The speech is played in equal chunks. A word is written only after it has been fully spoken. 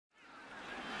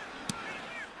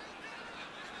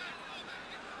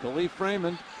Khalif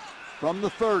Raymond from the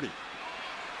 30.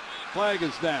 Flag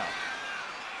is down.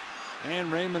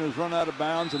 And Raymond has run out of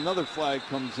bounds. Another flag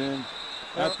comes in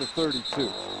at the 32.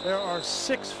 There are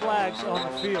 6 flags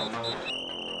on the field.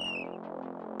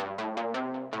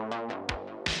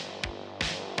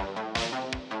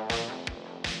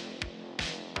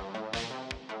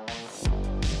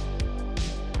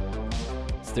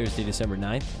 It's Thursday, December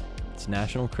 9th. It's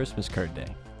National Christmas Card Day.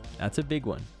 That's a big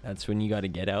one. That's when you got to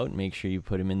get out and make sure you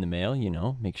put them in the mail,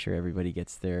 make sure everybody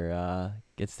gets their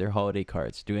holiday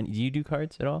cards. Do you do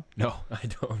cards at all? No, I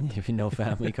don't. If you know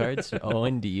family cards.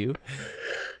 Owen, do you?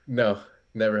 No,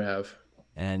 never have.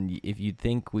 And if you'd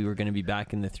think we were going to be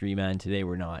back in the 3-man today,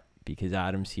 we're not, because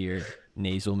Adam's here,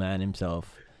 nasal man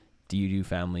himself. Do you do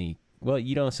family? Well,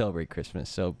 you don't celebrate Christmas,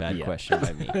 so bad question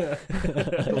by me.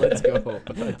 Let's go.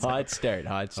 Hot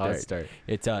start.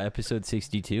 It's episode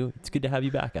 62. It's good to have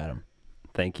you back, Adam.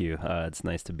 Thank you. It's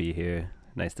nice to be here.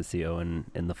 Nice to see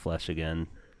Owen in the flesh again.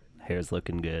 Hair's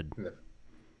looking good.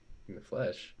 In the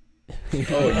flesh?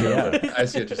 Oh, yeah. I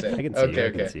see what you're saying. I can see you. I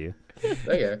can see you.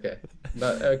 Okay.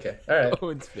 Okay. All right.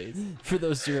 Owen's face. For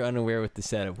those who are unaware with the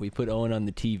setup, we put Owen on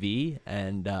the TV,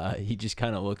 and he just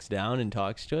kind of looks down and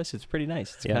talks to us. It's pretty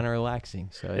nice. It's kind of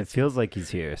relaxing. So it feels like he's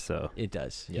here. So it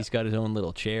does. Yeah. He's got his own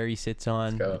little chair he sits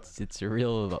on. It's a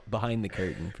real behind the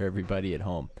curtain for everybody at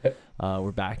home.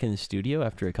 We're back in the studio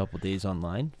after a couple days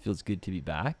online. Feels good to be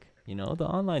back. The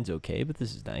online's okay, but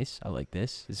this is nice. I like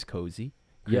this. This is cozy.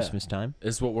 Christmas time.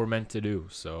 It's what we're meant to do.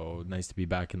 So nice to be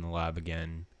back in the lab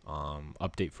again.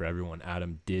 Update for everyone.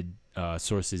 Adam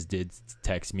sources did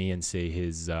text me and say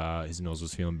his nose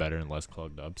was feeling better and less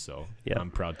clogged up. So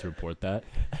I'm proud to report that.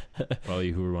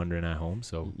 Probably who were wondering at home.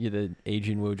 So you're the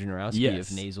Adrian Wojnarowski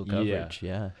of nasal coverage.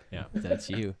 Yeah. That's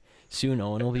you. Soon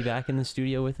Owen will be back in the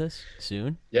studio with us.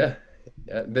 Soon. Yeah.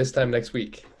 This time next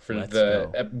week. By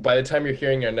the time you're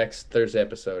hearing our next Thursday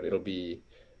episode, it'll be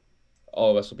all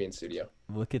of us will be in studio.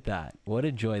 Look at that. What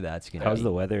a joy that's going to be. How's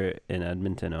the weather in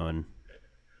Edmonton, Owen?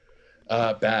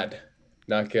 Bad.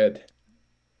 Not good.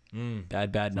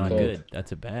 Bad, not good.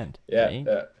 That's a band. Yeah. Right?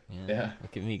 Yeah.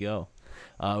 Look at me go.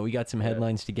 We got some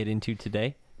headlines to get into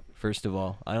today. First of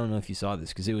all, I don't know if you saw this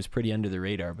because it was pretty under the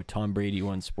radar, but Tom Brady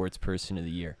won Sportsperson of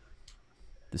the Year.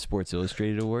 The Sports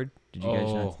Illustrated Award. Did you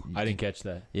guys know? I didn't catch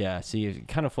that. Yeah, see, it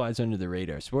kind of flies under the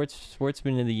radar.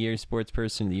 Sportsman of the Year,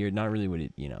 Sportsperson of the Year, not really what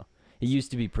it, It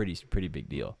used to be pretty big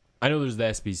deal. I know there's the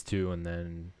ESPYs too, and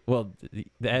then... Well, the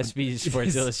ESPYs,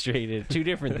 Sports Illustrated, two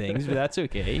different things, but that's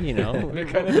okay, They're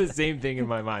kind of the same thing in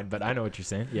my mind, but I know what you're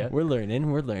saying. Yeah. We're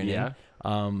learning. Yeah.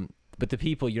 But the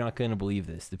people, you're not going to believe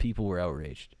this. The people were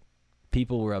outraged.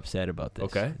 People were upset about this.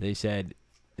 Okay. They said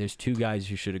there's 2 guys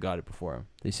who should have got it before him.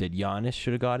 They said Giannis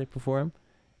should have got it before him,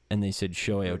 and they said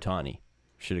Shohei Ohtani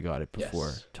should have got it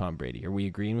before Tom Brady. Are we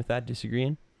agreeing with that,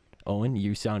 disagreeing? Owen,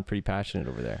 you sound pretty passionate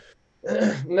over there.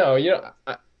 No,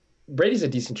 Brady's a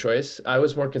decent choice. I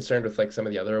was more concerned with some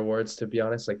of the other awards, to be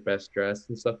honest, like best dressed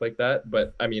and stuff like that.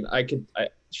 But I mean,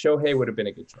 Shohei would have been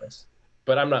a good choice,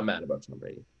 but I'm not mad about Tom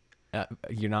Brady.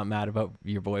 You're not mad about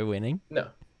your boy winning? No,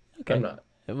 okay. I'm not.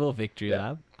 A little victory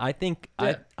lap. I think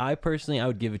I personally I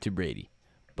would give it to Brady,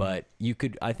 but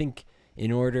I think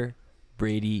in order,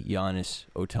 Brady, Giannis,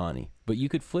 Ohtani, but you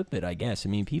could flip it, I guess. I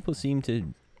mean, people seem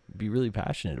to be really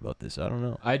passionate about this. I don't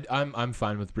know. I'm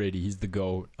fine with Brady. He's the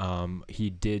GOAT. He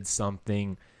did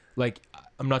something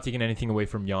I'm not taking anything away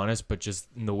from Giannis, but just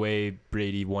in the way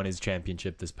Brady won his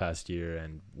championship this past year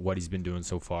and what he's been doing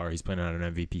so far. He's playing on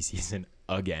an MVP season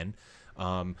again.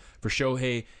 For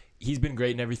Shohei, he's been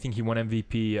great in everything. He won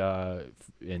MVP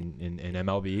in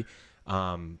MLB.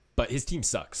 But his team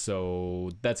sucks,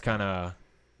 so that's kind of.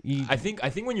 I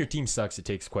think when your team sucks, it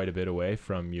takes quite a bit away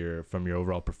from your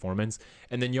overall performance.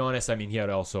 And then Giannis, I mean, he had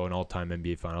also an all-time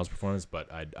NBA Finals performance,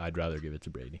 but I'd rather give it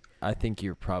to Brady. I think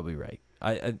you're probably right.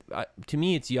 I to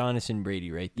me, it's Giannis and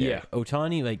Brady right there. Yeah.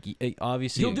 Ohtani,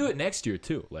 obviously he'll do it next year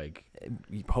too.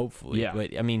 Hopefully. Yeah.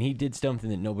 But I mean, he did something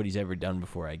that nobody's ever done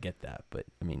before. I get that, but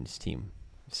I mean, his team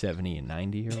 70 and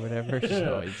 90 or whatever.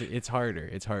 So it's harder.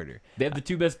 They have the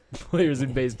 2 best players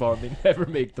in baseball, and they never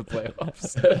make the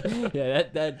playoffs. Yeah,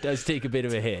 that does take a bit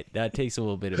of a hit. That takes a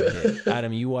little bit of a hit.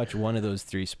 Adam, you watch one of those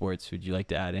 3 sports. Would you like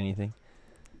to add anything?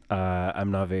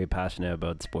 I'm not very passionate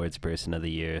about Sportsperson of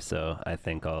the Year, so I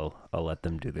think I'll let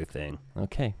them do their thing.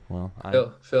 Okay, well,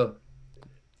 Phil,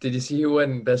 did you see who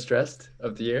won Best Dressed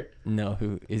of the Year? No,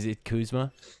 who is it?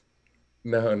 Kuzma?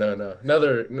 No.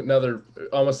 Another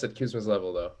almost at Kuzma's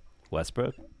level though.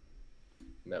 Westbrook?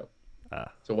 No.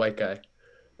 It's a white guy,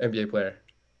 NBA player.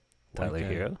 Tyler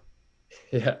Hero?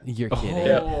 Yeah. You're kidding.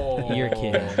 Oh, You're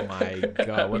kidding. Oh my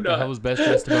God! What the hell was Best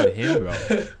Dressed about him,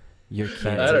 bro? You're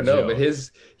kidding. I don't know, but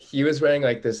he was wearing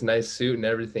like this nice suit and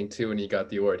everything too when he got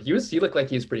the award. He looked like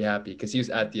he was pretty happy because he was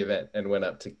at the event and went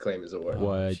up to claim his award.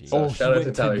 What? So shout out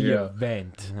to Tyler the Hero.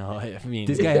 event. No, I mean,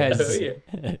 This guy has.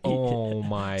 Yeah. Oh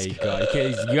my god! Okay,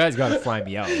 you guys gotta fly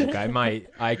me out.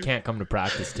 Like, I can't come to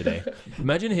practice today.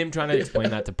 Imagine him trying to explain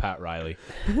that to Pat Riley.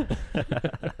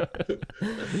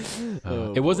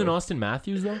 It wasn't Austin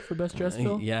Matthews though for best dressed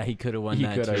though. Yeah, he could have won He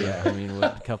that coulda, too. yeah. I mean,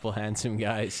 what a couple handsome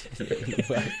guys.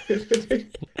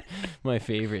 My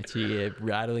favorites.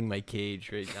 Rattling my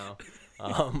cage right now.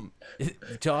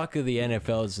 Talk of the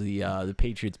NFL is the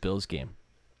Patriots-Bills game.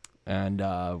 And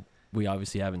we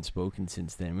obviously haven't spoken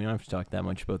since then. We don't have to talk that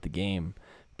much about the game,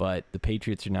 but the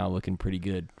Patriots are now looking pretty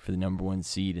good for the number 1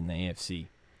 seed in the AFC.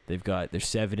 They're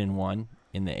 7-1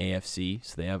 in the AFC,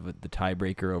 so they have the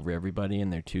tiebreaker over everybody,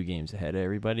 and they're 2 games ahead of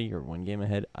everybody, or 1 game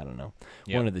ahead. I don't know.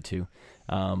 Yep. One of the two.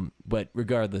 But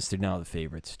regardless, they're now the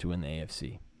favorites to win the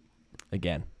AFC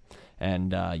again.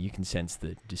 And you can sense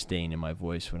the disdain in my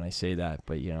voice when I say that,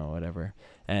 but whatever.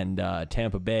 And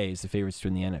Tampa Bay is the favorites to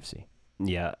win the NFC.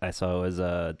 Yeah, I saw it was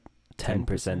a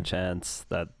 10% chance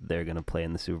that they're going to play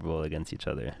in the Super Bowl against each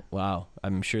other. Wow.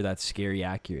 I'm sure that's scary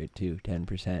accurate, too.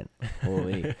 10%.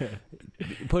 Holy.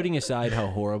 Putting aside how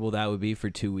horrible that would be for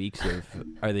 2 weeks of,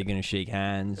 are they going to shake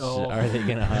hands? Oh. Are they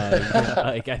going to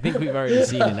hug? I think we've already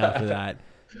seen enough of that.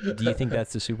 Do you think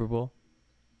that's the Super Bowl?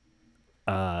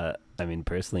 I mean,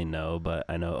 personally, no, but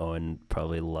I know Owen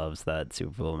probably loves that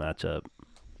Super Bowl matchup.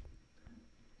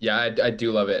 Yeah, I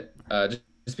do love it.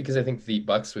 Just because I think the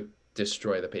Bucks would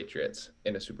destroy the Patriots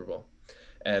in a Super Bowl,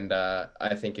 and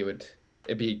I think it'd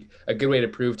be a good way to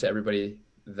prove to everybody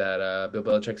that Bill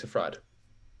Belichick's a fraud.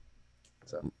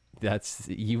 So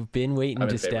you've been waiting to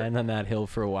favor. stand on that hill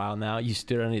for a while now. You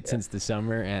stood on it since the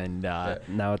summer, and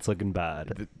now it's looking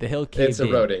bad. The hill caved It's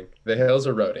eroding. The hill's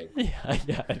eroding. Yeah,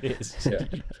 it is.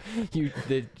 Yeah.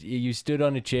 You stood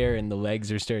on a chair, and the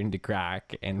legs are starting to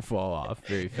crack and fall off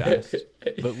very fast.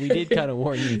 But we did kind of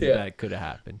warn you that could have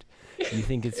happened. You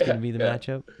think it's going to be the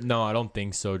matchup? No, I don't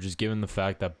think so. Just given the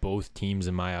fact that both teams,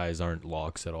 in my eyes, aren't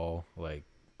locks at all. Like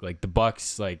the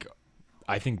Bucks,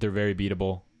 I think they're very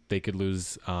beatable. They could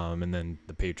lose, and then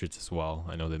the Patriots as well.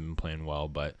 I know they've been playing well,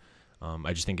 but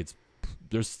I just think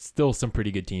there's still some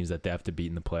pretty good teams that they have to beat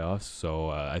in the playoffs.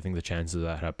 So I think the chances of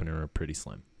that happening are pretty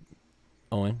slim.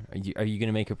 Owen, are you going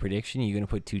to make a prediction? Are you going to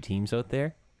put 2 teams out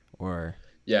there, or?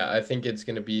 Yeah, I think it's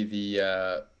going to be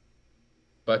the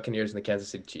Buccaneers and the Kansas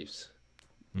City Chiefs.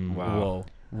 Wow.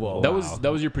 Whoa. That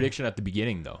was your prediction at the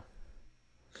beginning, though,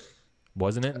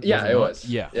 wasn't it? Yeah, it was.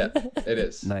 Yeah, it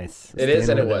is. Nice. It is,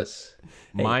 and it was.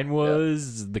 Mine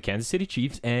was the Kansas City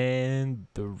Chiefs and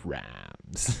the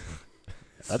Rams.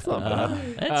 That's not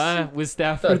bad. With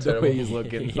Stafford That's the way terrible. he's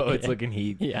looking, it's looking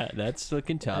heat. Yeah, that's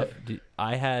looking tough.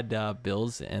 I had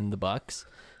Bills and the Bucks.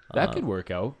 That could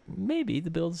work out. Maybe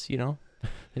the Bills, they don't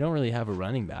really have a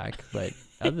running back, but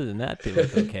other than that, they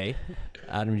look okay.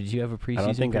 Adam, did you have a preseason I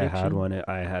don't think prediction? I had one.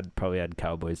 I probably had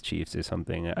Cowboys Chiefs or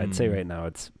something. I'd say right now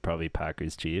it's probably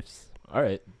Packers Chiefs. All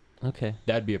right. Okay.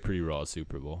 That'd be a pretty raw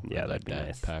Super Bowl. Yeah, that'd be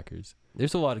nice. Packers.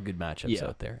 There's a lot of good matchups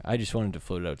out there. I just wanted to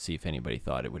float it out, see if anybody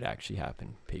thought it would actually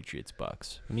happen. Patriots,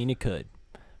 Bucks. I mean, it could,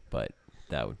 but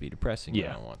that would be depressing.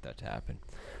 Yeah. I don't want that to happen.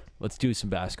 Let's do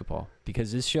some basketball,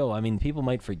 because this show, people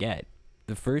might forget,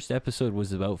 the first episode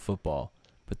was about football,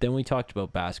 but then we talked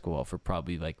about basketball for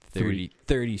probably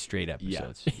 30 straight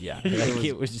episodes. Yeah.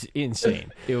 It was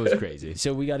insane. It was crazy.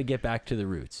 So we got to get back to the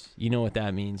roots. You know what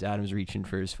that means? Adam's reaching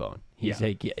for his phone. He's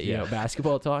like,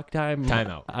 basketball talk time. Time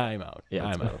out. I'm out. Yeah,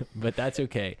 I'm out. But that's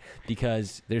okay,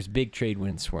 because there's big trade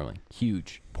winds swirling.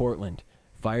 Huge. Portland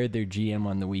fired their GM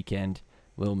on the weekend.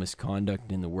 Little misconduct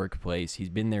in the workplace. He's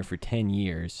been there for 10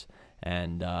 years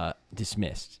and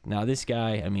dismissed. Now this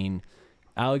guy,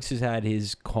 Alex has had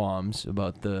his qualms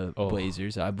about the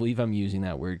Blazers. I believe I'm using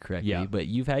that word correctly, but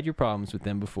you've had your problems with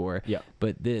them before. Yeah.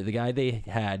 But the guy they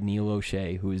had, Neil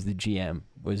O'Shea, who was the GM,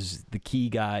 was the key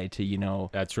guy to,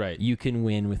 That's right. you can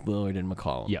win with Lillard and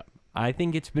McCollum. Yeah. I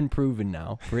think it's been proven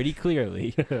now pretty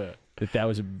clearly that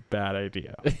was a bad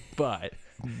idea. But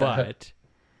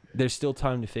there's still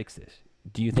time to fix this.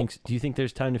 Do you think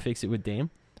there's time to fix it with Dame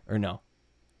or no?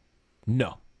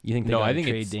 No. You think they gotta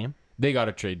trade Dame? They got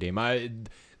to trade Dame.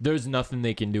 There's nothing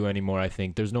they can do anymore, I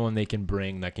think. There's no one they can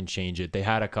bring that can change it. They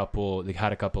had a couple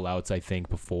outs, I think,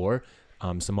 before,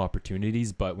 some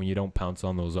opportunities, but when you don't pounce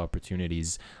on those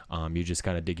opportunities, you just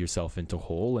kind of dig yourself into a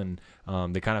hole, and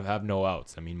they kind of have no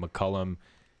outs. McCollum,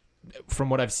 from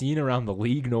what I've seen around the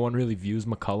league, no one really views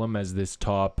McCollum as this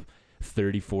top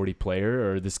 30-40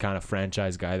 player or this kind of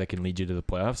franchise guy that can lead you to the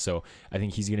playoffs. So I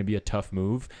think he's going to be a tough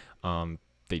move.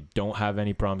 They don't have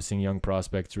any promising young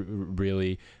prospects,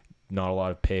 really. Not a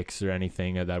lot of picks or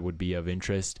anything that would be of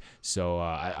interest. So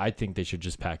I think they should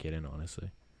just pack it in,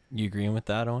 honestly. You agreeing with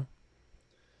that, Owen?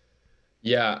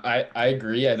 Yeah, I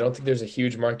agree. I don't think there's a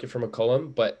huge market for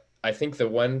McCollum, but I think the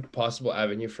one possible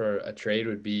avenue for a trade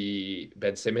would be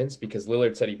Ben Simmons, because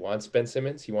Lillard said he wants Ben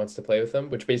Simmons. He wants to play with him,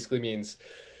 which basically means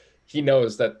he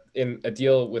knows that in a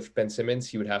deal with Ben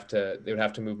Simmons, they would have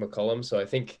to move McCollum. So I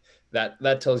think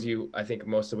that tells you, I think,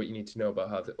 most of what you need to know about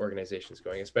how the organization is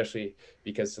going, especially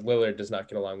because Lillard does not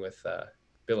get along with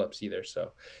Billups either.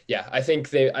 So yeah, I think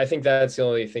that's the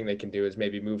only thing they can do is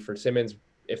maybe move for Simmons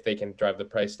if they can drive the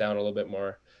price down a little bit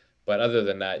more. But other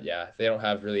than that, yeah, they don't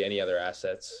have really any other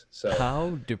assets. So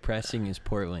how depressing is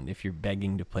Portland if you're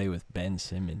begging to play with Ben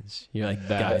Simmons? You're like,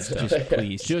 guys, just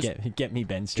please get me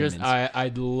Ben Simmons.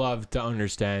 I'd love to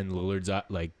understand Lillard's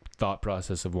thought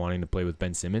process of wanting to play with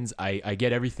Ben Simmons. I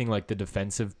get everything, like the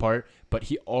defensive part, but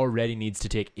he already needs to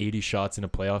take 80 shots in a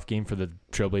playoff game for the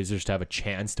Trailblazers to have a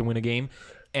chance to win a game.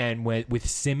 And with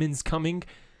Simmons coming,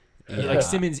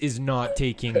 Simmons is not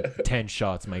taking 10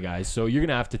 shots, my guys. So you're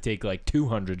gonna have to take like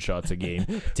 200 shots a game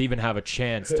to even have a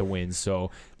chance to win.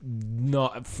 So,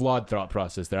 not flawed thought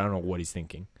process there. I don't know what he's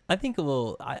thinking. I think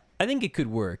I think it could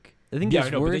work. I think I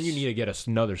know, but then you need to get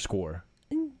another score.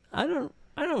 I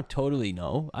don't totally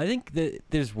know. I think that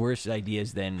there's worse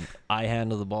ideas than I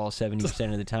handle the ball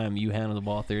 70% of the time, you handle the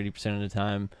ball 30% of the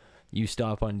time. You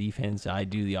stop on defense, I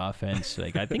do the offense.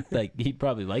 Like, I think he'd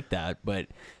probably like that, but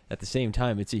at the same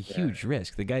time, it's a huge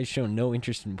risk. The guy's shown no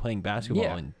interest in playing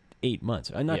basketball in 8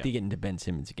 months. I'm not to get into Ben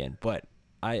Simmons again, but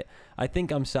I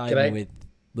think I'm siding with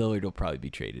Lillard will probably be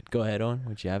traded. Go ahead, Owen.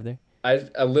 What you have there?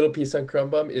 A little piece on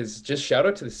Crumbum is just shout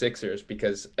out to the Sixers,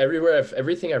 because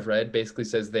everything I've read basically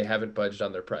says they haven't budged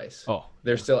on their price. Oh,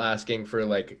 they're still asking for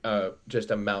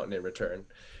just a mountain in return,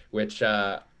 which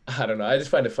I don't know. I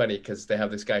just find it funny because they have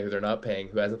this guy who they're not paying,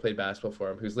 who hasn't played basketball for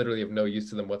them, who's literally of no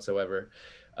use to them whatsoever.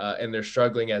 And they're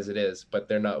struggling as it is, but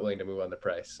they're not willing to move on the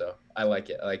price. So I like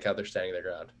it. I like how they're standing their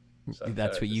ground. So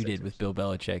that's what you did with Bill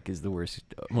Belichick, is the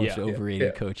most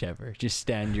overrated coach ever. Just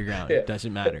stand your ground. It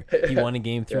doesn't matter. He won a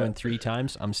game throwing 3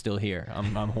 times. I'm still here.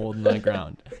 I'm holding my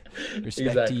ground.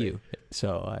 Respect to you.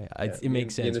 So it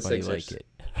makes sense why you like it.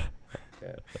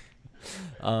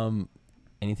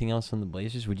 Anything else on the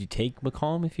Blazers? Would you take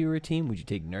McCollum if you were a team? Would you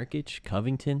take Nurkic,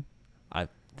 Covington? I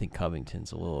think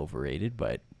Covington's a little overrated,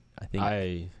 but I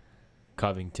think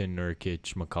Covington,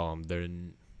 Nurkic,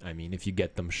 McCollum, if you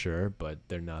get them, sure, but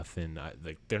they're nothing.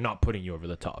 They're not putting you over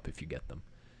the top if you get them.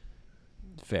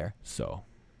 Fair. So.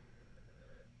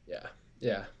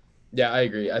 Yeah, I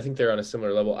agree. I think they're on a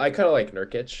similar level. I kind of like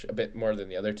Nurkic a bit more than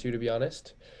the other two, to be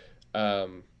honest.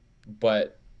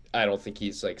 But I don't think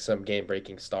he's like some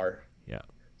game-breaking star. Yeah.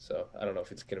 So I don't know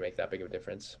if it's going to make that big of a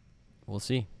difference. We'll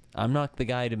see. I'm not the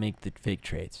guy to make the fake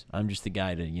trades. I'm just the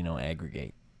guy to,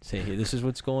 aggregate. Say, hey, this is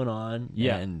what's going on.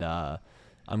 Yeah. And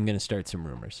I'm going to start some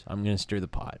rumors. I'm going to stir the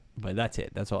pot. But that's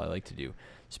it. That's all I like to do.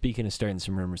 Speaking of starting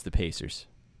some rumors, the Pacers.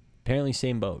 Apparently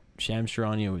same boat. Shams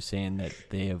Charania was saying that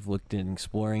they have looked at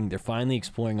exploring. They're finally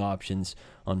exploring options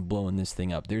on blowing this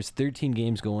thing up. There's 13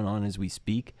 games going on as we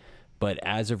speak. But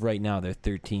as of right now, they're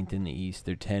 13th in the East.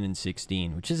 They're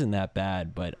 10-16, which isn't that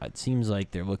bad. But it seems like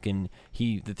they're looking.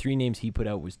 The 3 names he put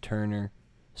out was Turner,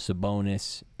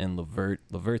 Sabonis, and LeVert.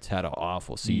 LeVert's had an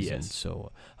awful season,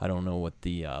 so I don't know what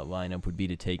the lineup would be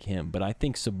to take him. But I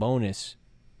think Sabonis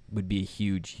would be a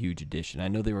huge, huge addition. I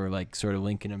know they were sort of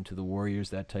linking him to the Warriors,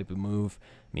 that type of move.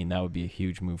 I mean, that would be a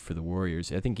huge move for the Warriors.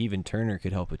 I think even Turner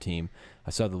could help a team.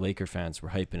 I saw the Laker fans were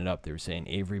hyping it up. They were saying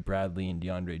Avery Bradley and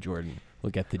DeAndre Jordan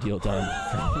will get the deal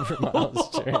done for Miles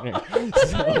Turner.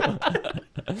 So,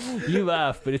 you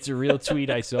laugh, but it's a real tweet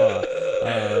I saw.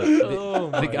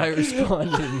 The guy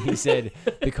responded and he said,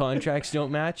 the contracts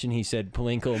don't match, and he said,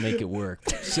 Pelinka will make it work.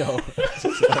 So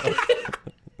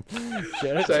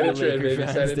shout out to the Laker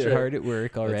fans. They're hard at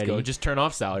work already. Let's go. Just turn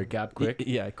off salary cap quick.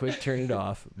 Yeah, quick, turn it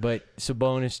off. But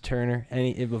Sabonis, Turner,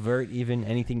 LeVert, even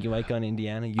anything you like on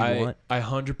Indiana, want? I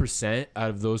 100% out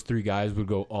of those 3 guys would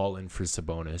go all in for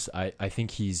Sabonis. I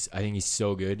think he's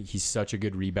so good. He's such a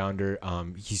good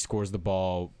rebounder. He scores the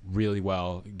ball really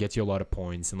well, gets you a lot of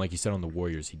points, and like you said, on the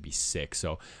Warriors, he'd be sick.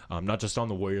 So not just on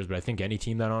the Warriors, but I think any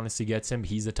team that honestly gets him,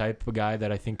 he's the type of guy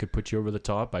that I think could put you over the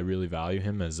top. I really value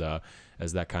him as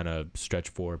that kind of stretch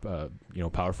forward,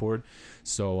 power forward.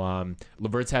 So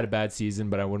LeVert's had a bad season,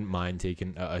 but I wouldn't mind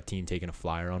taking a team taking a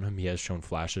flyer on him. He has shown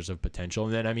flashes of potential.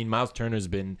 And then, Miles Turner's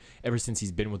been, ever since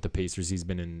he's been with the Pacers, he's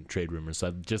been in trade rumors. So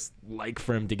I'd just like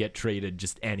for him to get traded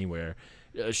just anywhere.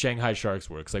 Shanghai Sharks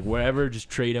works. Like wherever, just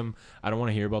trade him. I don't want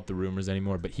to hear about the rumors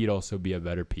anymore, but he'd also be a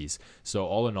better piece. So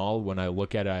all in all, when I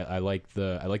look at it, I like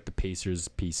the Pacers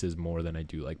pieces more than I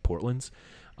do like Portland's.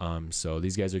 So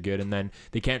these guys are good. And then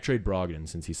they can't trade Brogdon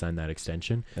since he signed that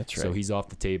extension. That's right. So he's off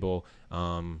the table.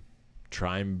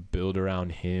 Try and build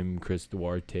around him, Chris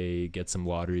Duarte, get some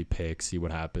lottery picks, see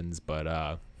what happens.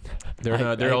 But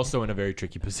they're also in a very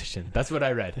tricky position. That's what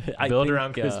I read. Build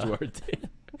around Chris Duarte.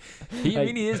 He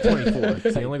is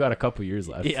 24, so he only got a couple years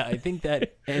left. Yeah, I think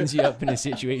that ends you up in a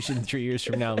situation 3 years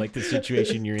from now, like the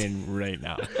situation you're in right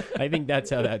now. I think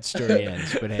that's how that story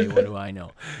ends. But hey, what do I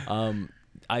know?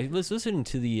 I was listening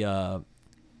to the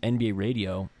NBA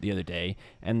radio the other day,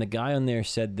 and the guy on there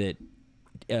said that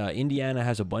Indiana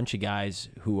has a bunch of guys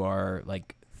who are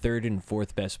like third and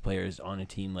fourth best players on a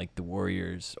team like the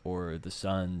Warriors or the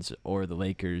Suns or the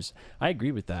Lakers. I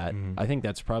agree with that. I think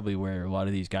that's probably where a lot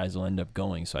of these guys will end up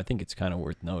going. So I think it's kind of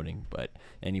worth noting. But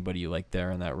anybody you like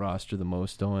there on that roster the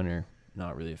most, Owen, or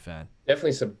not really a fan?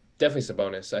 Definitely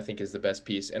Sabonis, I think, is the best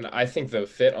piece. And I think the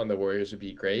fit on the Warriors would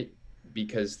be great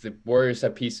because the Warriors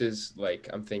have pieces like,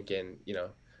 I'm thinking,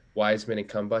 Wiseman and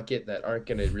Kumbucket that aren't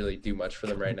going to really do much for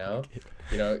them right now,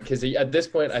 because at this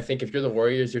point, I think if you're the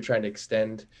Warriors, you're trying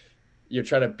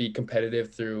to be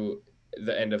competitive through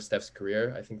the end of Steph's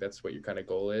career. I think that's what your kind of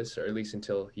goal is, or at least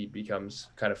until he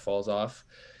falls off.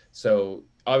 So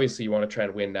obviously you want to try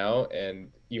and win now,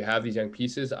 and you have these young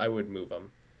pieces. I would move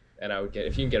them, and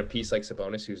if you can get a piece like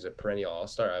Sabonis, who's a perennial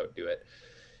all-star, I would do it.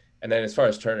 And then as far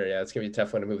as Turner, it's going to be a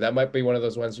tough one to move. That might be one of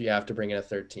those ones where you have to bring in a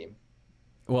third team.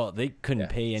 Well, they couldn't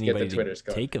pay anybody to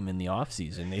take him in the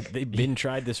offseason. They've been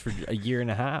tried this for a year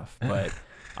and a half, but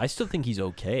I still think he's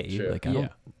okay. Sure. Like I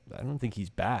don't think he's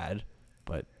bad,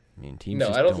 but I mean teams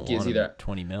I don't think he is either.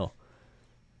 20 mil.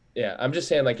 Yeah, I'm just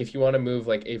saying, like, if you want to move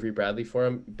like Avery Bradley for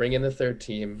him, bring in the third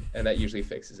team, and that usually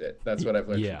fixes it. That's what I've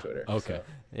learned from Twitter. Okay. So,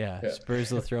 yeah,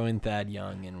 Spurs will throw in Thad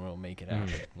Young, and we'll make it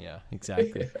happen. Yeah,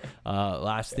 exactly.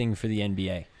 Last thing for the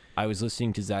NBA. I was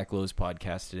listening to Zach Lowe's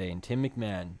podcast today, and Tim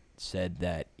McMahon said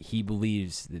that he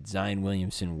believes that Zion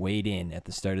Williamson weighed in at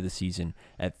the start of the season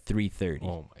at 330.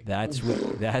 Oh my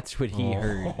God. That's what he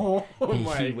heard.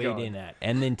 He weighed in at.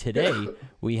 And then today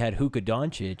we had Hookah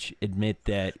Doncic admit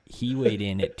that he weighed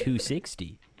in at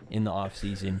 260 in the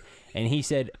offseason. And he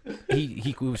said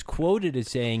he was quoted as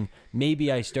saying,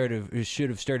 maybe I should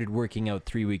have started working out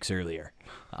 3 weeks earlier.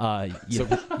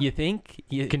 You think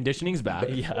conditioning's back?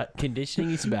 Yeah,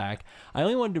 conditioning's back. I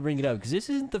only wanted to bring it up because this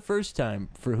isn't the first time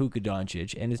for Hookah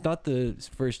Doncic, and it's not the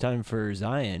first time for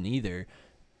Zion either.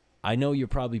 I know you're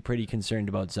probably pretty concerned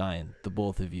about Zion, the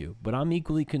both of you, but I'm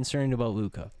equally concerned about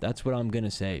Luka. That's what I'm going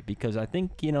to say, because I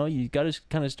think, you got to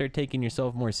kind of start taking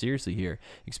yourself more seriously here,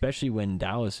 especially when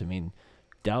Dallas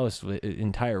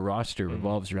entire roster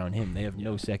revolves around him. They have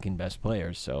no second best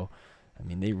players, so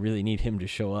they really need him to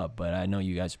show up. But I know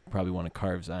you guys probably want to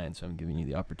carve Zion, so I'm giving you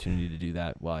the opportunity to do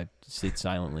that while I sit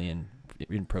silently and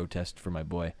in protest for my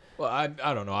boy. Well, I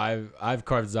don't know. I've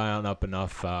carved Zion up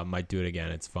enough. Might do it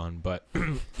again. It's fun. But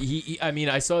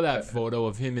I saw that photo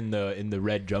of him in the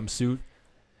red jumpsuit.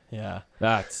 Yeah,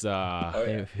 that's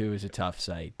it was a tough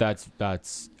sight. That's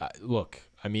look.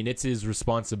 It's his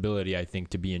responsibility, I think,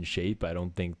 to be in shape. I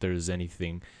don't think there's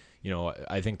anything,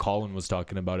 I think Colin was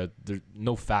talking about it. There's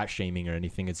no fat shaming or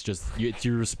anything. It's just, it's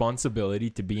your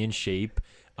responsibility to be in shape,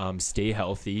 stay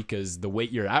healthy, because the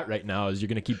weight you're at right now is you're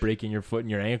going to keep breaking your foot and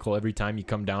your ankle every time you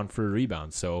come down for a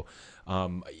rebound. So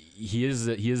he is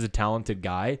a talented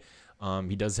guy.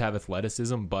 He does have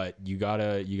athleticism, but you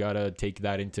gotta take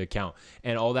that into account.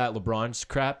 And all that LeBron's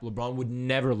crap, LeBron would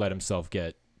never let himself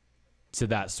get to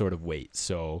that sort of weight.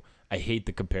 So I hate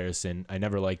the comparison. I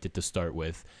never liked it to start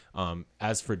with.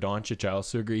 As for Doncic, I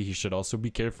also agree he should also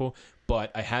be careful, but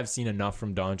I have seen enough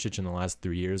from Doncic in the last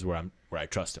 3 years where I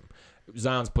trust him.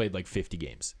 Zion's played like 50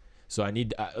 games. So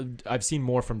I've seen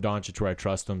more from Doncic where I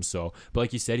trust him. So, but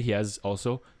like you said, he has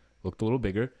also looked a little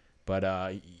bigger, but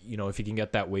if he can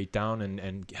get that weight down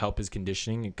and help his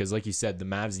conditioning, because like you said, the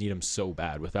Mavs need him so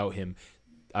bad. Without him,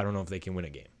 I don't know if they can win a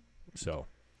game. So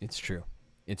it's true.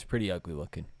 It's pretty ugly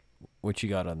looking. What you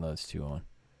got on those two, on?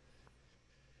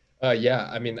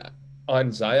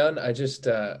 On Zion, I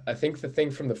think the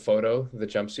thing from the photo, the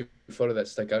jumpsuit photo that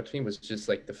stuck out to me was just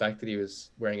like the fact that he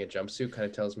was wearing a jumpsuit kind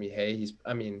of tells me, hey, he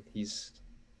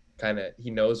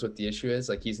knows what the issue is.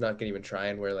 Like, he's not gonna even try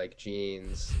and wear like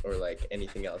jeans or like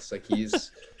anything else. Like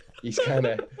he's kind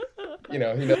of, he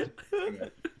knows.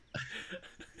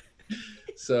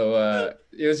 So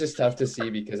it was just tough to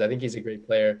see because I think he's a great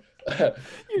player.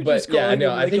 You're just calling him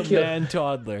like a man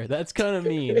toddler. That's kind of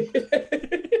mean.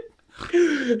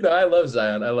 No, I love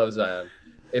Zion.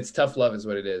 It's tough love is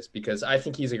what it is, because I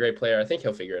think he's a great player. I think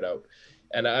he'll figure it out.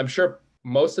 And I'm sure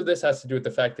most of this has to do with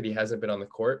the fact that he hasn't been on the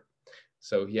court.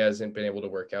 So he hasn't been able to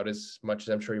work out as much as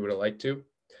I'm sure he would have liked to.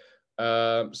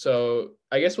 So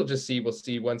I guess we'll just see. We'll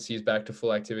see once he's back to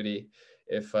full activity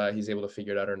if he's able to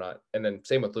figure it out or not. And then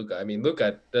same with Luka. I mean,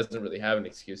 Luka doesn't really have an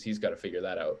excuse. He's got to figure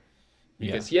that out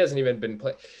because he hasn't even been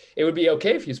playing. It would be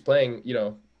okay if he's playing,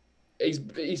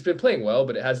 he's been playing well,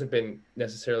 but it hasn't been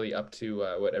necessarily up to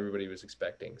what everybody was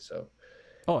expecting. So,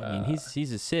 I mean,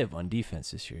 he's a sieve on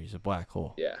defense this year. He's a black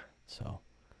hole. Yeah. So.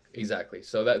 Exactly.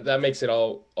 So that makes it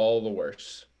all the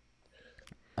worse.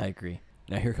 I agree.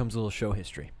 Now here comes a little show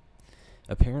history.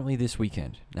 Apparently this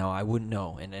weekend, now I wouldn't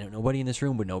know, and nobody in this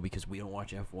room would know because we don't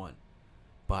watch F1,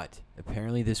 but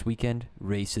apparently this weekend,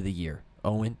 race of the year.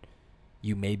 Owen,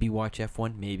 you maybe watch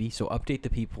F1, maybe, so update the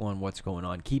people on what's going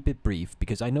on. Keep it brief,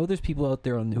 because I know there's people out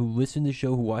there who listen to the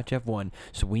show who watch F1,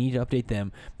 so we need to update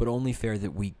them, but only fair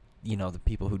that we, the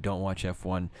people who don't watch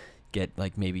F1 get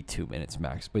like maybe 2 minutes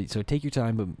max. But so take your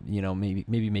time, but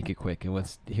maybe make it quick, and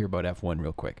let's hear about F1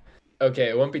 real quick. Okay,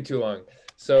 it won't be too long.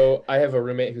 So I have a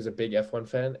roommate who's a big F1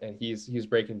 fan, and he was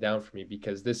breaking down for me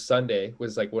because this Sunday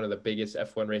was like one of the biggest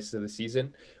F1 races of the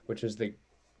season, which is the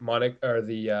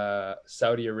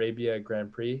Saudi Arabia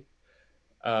Grand Prix.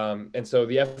 And so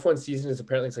the F1 season is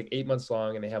apparently it's like 8 months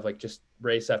long, and they have like just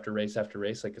race after race after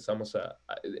race. Like it's almost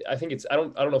I think it's I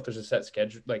don't know if there's a set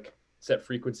schedule, like set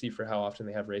frequency for how often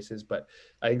they have races, but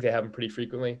I think they have them pretty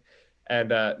frequently. And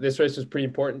this race was pretty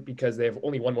important because they have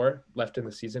only one more left in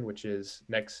the season, which is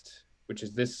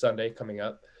this Sunday coming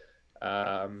up.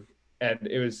 And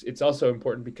it's also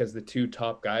important because the two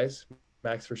top guys,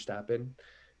 Max Verstappen,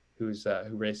 who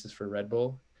races for Red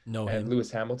Bull, and Lewis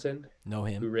Hamilton,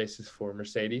 who races for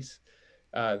Mercedes,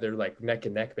 they're like neck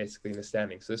and neck basically in the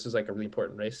standings. So this was like a really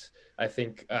important race. I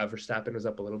think Verstappen was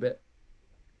up a little bit,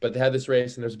 but they had this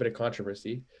race and there's a bit of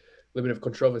controversy, a little bit of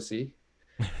controversy,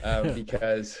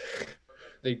 because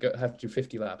they have to do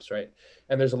 50 laps, right?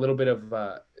 And there's a little bit of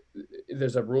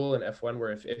there's a rule in F1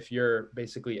 where if you're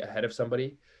basically ahead of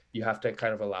somebody, you have to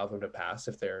kind of allow them to pass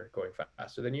if they're going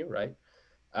faster than you, right?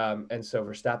 And so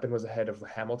Verstappen was ahead of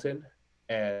Hamilton,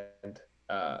 and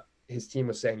his team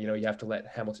was saying, you have to let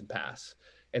Hamilton pass.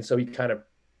 And so he kind of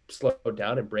slowed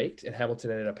down and braked, and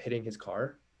Hamilton ended up hitting his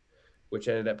car, which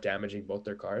ended up damaging both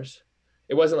their cars.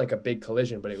 It wasn't like a big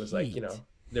collision, but it was like,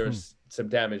 there was some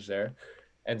damage there.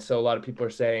 And so a lot of people are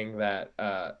saying that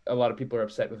a lot of people are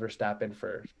upset with Verstappen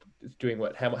for doing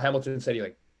what Hamilton said. He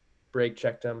like brake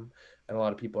checked him, and a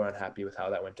lot of people are unhappy with how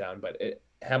that went down. But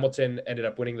Hamilton ended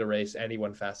up winning the race, and he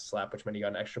won fastest lap, which meant he got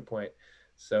an extra point.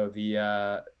 So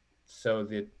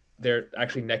they're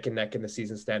actually neck and neck in the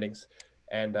season standings,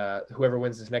 and whoever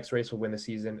wins this next race will win the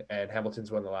season. And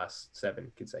Hamilton's won the last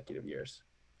 7 consecutive years.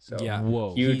 So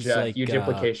huge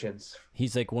implications.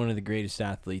 He's like one of the greatest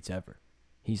athletes ever.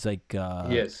 He's like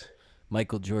he is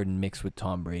Michael Jordan mixed with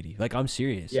Tom Brady. Like, I'm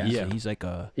serious. Yeah. He's like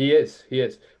a... He is.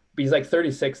 But he's like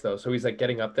 36 though, so he's like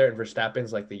getting up there, and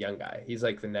Verstappen's like the young guy. He's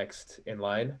like the next in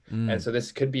line. And so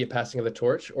this could be a passing of the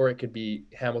torch, or it could be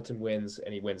Hamilton wins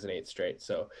and he wins an 8th straight.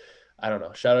 So I don't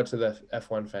know. Shout out to the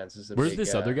F1 fans. This is Where's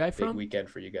this other guy from? Big weekend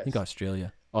for you guys. I think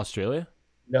Australia. Australia?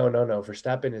 No.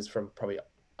 Verstappen is from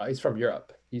he's from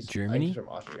Europe. He's Germany? He's from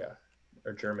Austria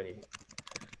or Germany.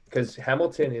 Because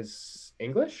Hamilton is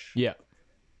English? Yeah.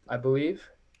 I believe.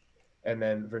 And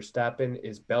then Verstappen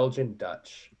is Belgian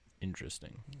Dutch.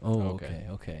 Interesting. Oh,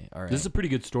 okay. All right. This is a pretty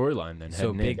good storyline then.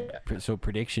 So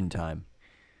prediction time.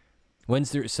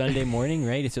 When's the Sunday morning,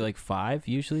 right? Is it like 5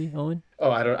 usually, Owen?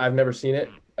 Oh, I've never seen it.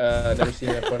 Never seen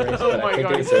an F1 race. Oh but my I think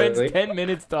god, he it's spends early. 10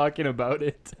 minutes talking about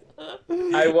it.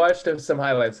 I watched some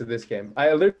highlights of this game. I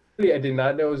did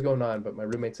not know what was going on, but my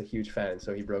roommate's a huge fan,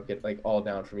 so he broke it like all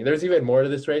down for me. There's even more to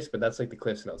this race, but that's like the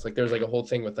Cliffs Notes. Like there's like a whole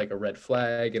thing with like a red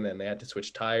flag, and then they had to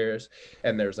switch tires,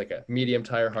 and there's like a medium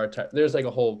tire, hard tire. There's like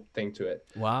a whole thing to it.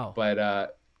 Wow.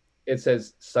 But it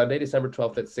says Sunday, December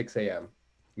 12th at 6 a.m.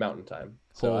 Mountain Time.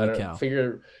 So Holy I cow.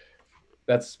 figure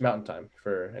that's Mountain Time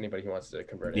for anybody who wants to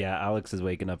convert it. Yeah, Alex is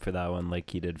waking up for that one like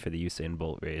he did for the Usain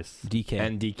Bolt race. DK.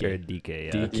 Or DK,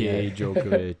 yeah. DK,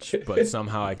 Djokovic, but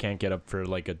somehow I can't get up for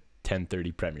like a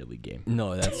 10:30 Premier League game.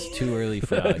 No, that's too early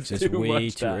for Alex. It's way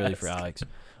too early for Alex.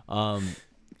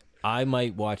 I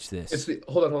might watch this.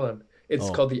 Hold on. It's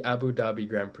called the Abu Dhabi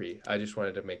Grand Prix. I just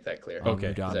wanted to make that clear. Okay.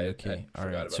 Okay. Okay. All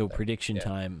right. So prediction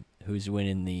time. Who's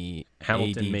winning the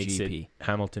Hamilton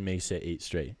ADGP? makes it 8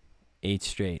 straight. 8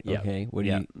 straight. Yeah. Okay. What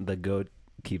do you? The GOAT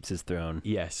keeps his throne.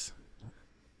 Yes.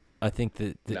 I think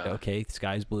that okay, the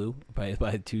sky's blue by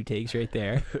 2 takes right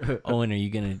there. Owen, are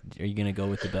you gonna go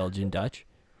with the Belgian Dutch?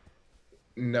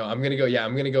 No, I'm gonna go. Yeah,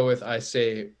 I'm gonna go with. I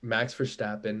say Max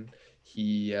Verstappen.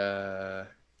 He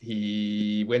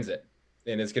wins it,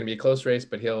 and it's gonna be a close race,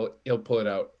 but he'll pull it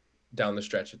out down the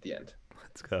stretch at the end.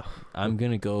 Let's go. I'm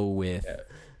gonna go with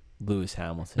Lewis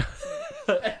Hamilton.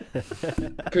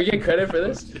 Can we get credit for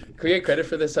this? Can we get credit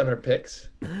for this on our picks?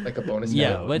 Like a bonus?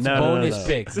 Yeah, note? let's No, bonus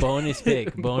pick. Bonus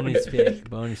pick. Bonus pick.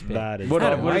 Bonus pick. That is What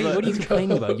Adam, about- what are you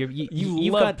complaining about?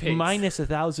 You've love got picks. minus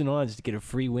 1,000 odds to get a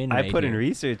free win. I right put in here.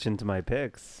 research into my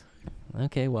picks.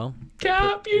 Okay, well,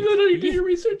 Cap, you literally did your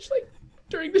research like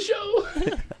during the show.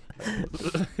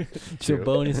 so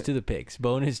bonus to the picks.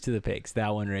 Bonus to the picks.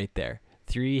 That one right there.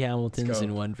 3 Hamiltons go.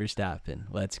 and 1 Verstappen.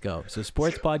 Let's go. So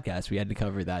sports podcast, we had to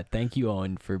cover that. Thank you,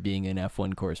 Owen, for being an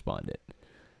F1 correspondent.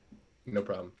 No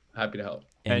problem. Happy to help.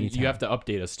 And Anytime. you have to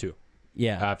update us too.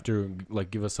 Yeah. After,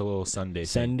 like, give us a little Sunday. thing.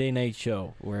 Sunday night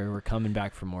show where we're coming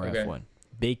back for more Okay. F1.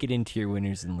 Bake it into your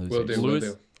winners and losers. Will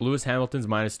do. Lewis Hamilton's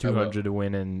minus I will. 200 to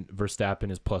win, and Verstappen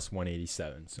is plus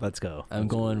 187. So. Let's go. I'm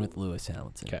going with Lewis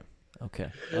Hamilton. Okay.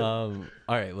 Okay. All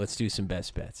right, let's do some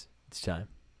best bets. It's time.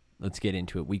 Let's get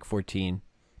into it. Week 14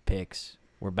 picks.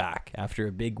 We're back after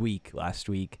a big week last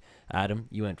week. Adam,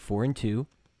 you went 4-2.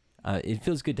 It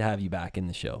feels good to have you back in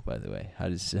the show, by the way. How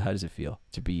does it feel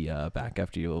to be back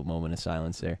after your little moment of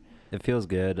silence there? It feels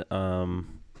good.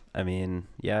 I mean,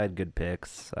 yeah, I had good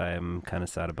picks. I'm kind of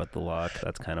sad about the lock.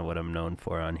 That's kind of what I'm known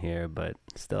for on here, but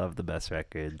still have the best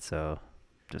record, so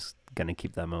just gonna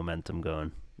keep that momentum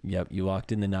going. Yep, you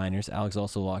locked in the Niners. Alex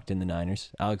also locked in the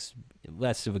Niners. Alex,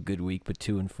 less of a good week, but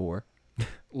 2-4.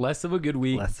 Less of a good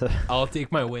week. Less of- I'll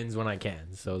take my wins when I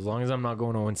can. So as long as I'm not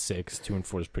going 0-6,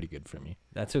 2-4 is pretty good for me.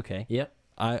 That's okay. Yep.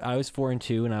 I was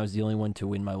 4-2, and I was the only one to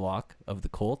win my lock of the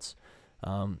Colts.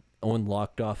 Owen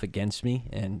locked off against me,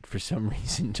 and for some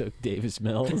reason took Davis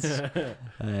Mills,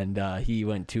 and he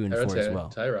went 2-4 as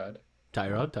well. Tyrod.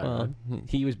 Tyrod. Well,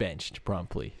 he was benched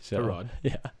promptly. So Tyrod.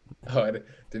 yeah, Oh, I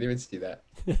didn't even see that.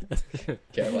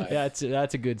 Can't lie. yeah,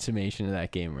 that's a good summation of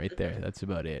that game right there. That's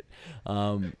about it.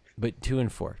 But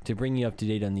 2-4 to bring you up to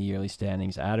date on the yearly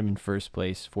standings. Adam in first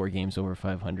place, 4 games over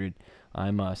 500.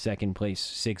 I'm second place,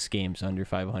 6 games under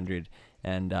 500,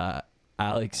 and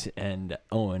Alex and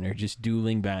Owen are just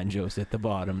dueling banjos at the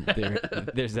bottom.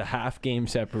 There's a half game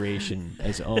separation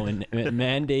as Owen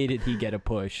mandated he get a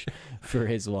push for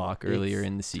his lock earlier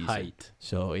in the season. Tight.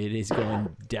 So it is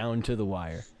going down to the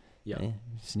wire. Yeah.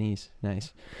 Sneeze.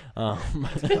 Nice.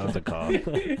 That was a call.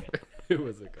 It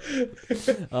was a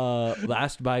good.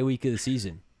 Last bye week of the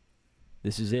season.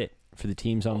 This is it for the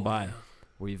teams on bye.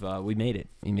 We made it.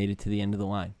 We made it to the end of the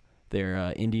line.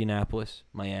 They're Indianapolis,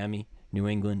 Miami, New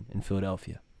England, and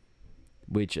Philadelphia.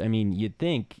 Which, I mean, you'd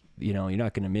think, you're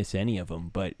not going to miss any of them,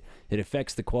 but it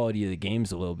affects the quality of the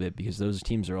games a little bit because those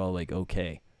teams are all like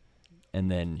okay. And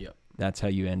then Yep. that's how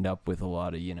you end up with a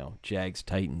lot of, Jags,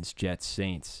 Titans, Jets,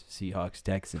 Saints, Seahawks,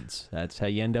 Texans. That's how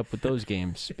you end up with those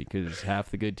games because half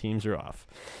the good teams are off.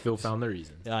 Phil found the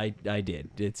reasons. I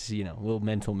did. It's, a little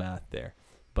mental math there.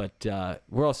 But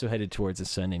we're also headed towards a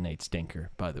Sunday night stinker,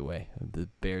 by the way, the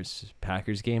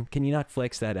Bears-Packers game. Can you not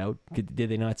flex that out? Did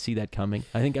they not see that coming?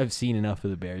 I think I've seen enough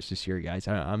of the Bears this year, guys.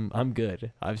 I'm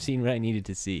good. I've seen what I needed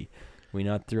to see. We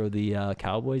not throw the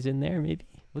Cowboys in there, maybe?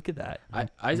 Look at that.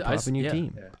 Propping your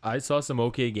team. Yeah. I saw some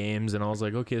okay games, and I was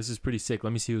like, okay, this is pretty sick.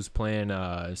 Let me see who's playing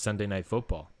Sunday Night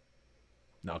Football.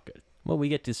 Not good. Well, we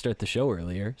get to start the show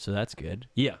earlier, so that's good.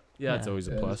 Yeah, that's Yeah. always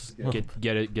a Yeah, plus. that's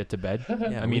good. Get to bed.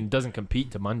 Yeah, I mean, it doesn't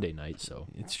compete to Monday night, so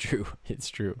It's true. It's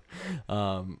true.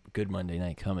 Good Monday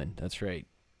night coming. That's right.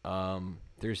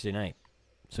 Thursday night.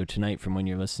 So tonight, from when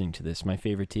you're listening to this, my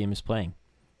favorite team is playing.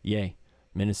 Yay.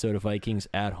 Minnesota Vikings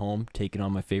at home, taking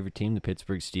on my favorite team, the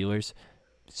Pittsburgh Steelers.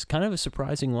 It's kind of a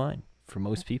surprising line for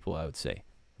most people, I would say.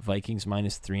 Vikings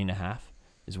minus 3.5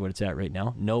 is what it's at right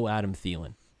now. No Adam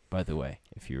Thielen, by the way,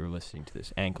 if you were listening to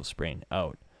this. Ankle sprain,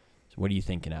 out. So what are you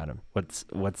thinking, Adam?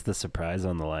 What's the surprise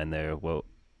on the line there?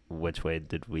 Which way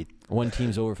did we? One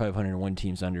team's over 500 and one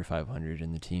team's under 500,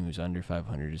 and the team who's under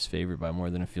 500 is favored by more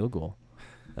than a field goal.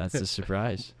 That's the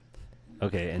surprise.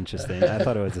 Okay, interesting. I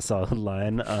thought it was a solid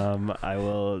line. I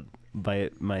will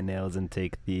bite my nails and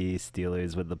take the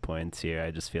Steelers with the points here.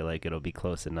 I just feel like it'll be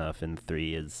close enough, and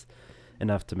 3 is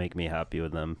enough to make me happy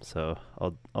with them. So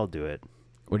I'll do it.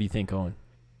 What do you think, Owen?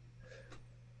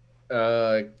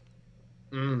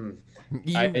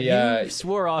 You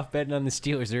swore off betting on the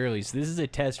Steelers early, so this is a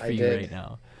test for I you did. right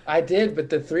now. I did, but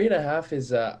the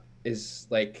 3.5 is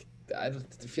like, I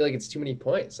feel like it's too many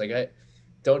points. Like, I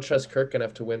don't trust Kirk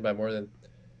enough to win by more than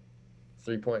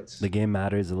 3 points. The game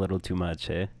matters a little too much,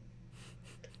 eh?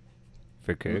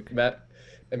 For Kirk.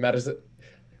 It matters.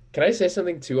 Can I say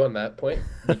something too on that point?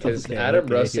 Because Adam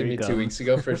roasted me 2 weeks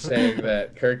ago for saying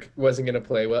that Kirk wasn't going to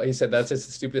play well. He said that's just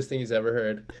the stupidest thing he's ever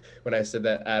heard when I said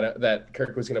that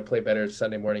Kirk was going to play better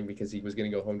Sunday morning because he was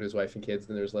going to go home to his wife and kids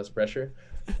and there was less pressure.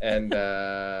 And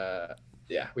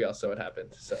yeah, we all saw what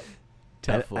happened. So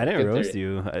I didn't roast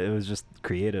you. It was just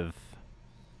creative.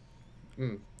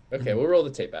 Okay, we'll roll the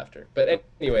tape after. But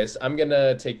anyways, I'm going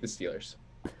to take the Steelers.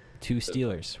 2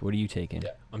 Steelers. What are you taking?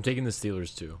 Yeah. I'm taking the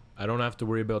Steelers too. I don't have to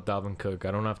worry about Dalvin Cook.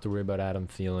 I don't have to worry about Adam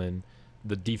Thielen.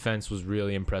 The defense was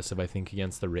really impressive, I think,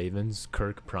 against the Ravens.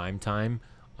 Kirk prime time.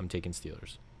 I'm taking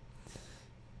Steelers.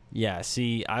 Yeah,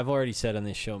 see, I've already said on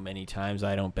this show many times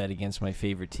I don't bet against my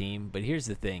favorite team. But here's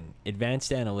the thing.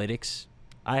 Advanced analytics,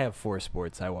 I have 4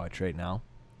 sports I watch right now.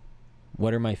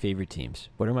 What are my favorite teams?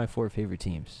 What are my 4 favorite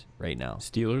teams right now?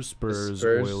 Steelers, Spurs,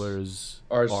 Oilers,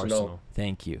 Arsenal.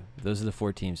 Thank you. Those are the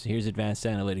 4 teams. Here's advanced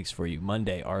analytics for you.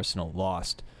 Monday, Arsenal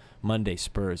lost. Monday,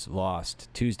 Spurs lost.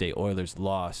 Tuesday, Oilers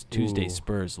lost. Tuesday,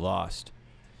 Spurs lost.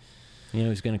 You know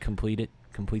who's going to complete it?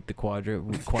 Complete the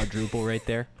quadruple right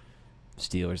there?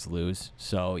 Steelers lose.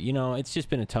 So, you know, it's just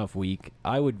been a tough week.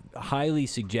 I would highly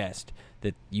suggest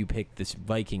that you pick the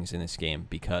Vikings in this game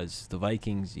because the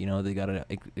Vikings, you know, they got an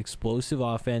explosive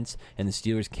offense and the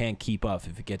Steelers can't keep up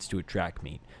if it gets to a track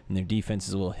meet. And their defense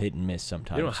is a little hit and miss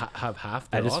sometimes. They don't have half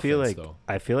their offense,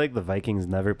 I feel like the Vikings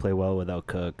never play well without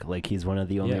Cook. Like, he's one of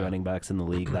the only running backs in the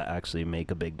league that actually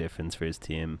make a big difference for his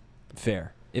team.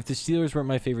 Fair. If the Steelers weren't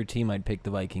my favorite team, I'd pick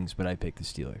the Vikings, but I pick the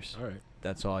Steelers. All right.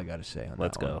 That's all I got to say on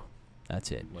Let's that go. one.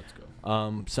 That's it. Let's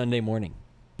go. Sunday morning.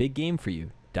 Big game for you.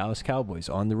 Dallas Cowboys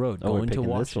on the road we're going to picking this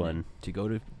Washington one. to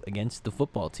go against the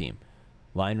football team.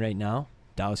 Line right now,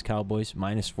 Dallas Cowboys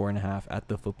 -4.5 at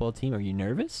the football team. Are you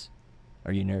nervous?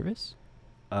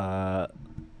 A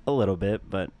little bit,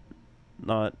 but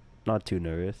not too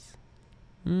nervous.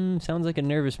 Sounds like a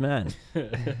nervous man.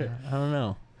 I don't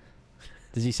know.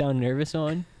 Does he sound nervous,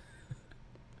 Owen?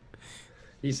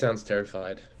 He sounds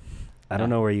terrified. I don't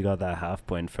know where you got that half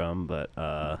point from, but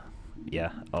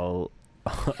yeah, I'll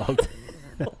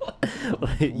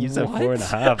you said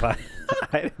 4.5.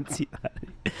 I didn't see that.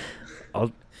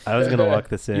 I was gonna lock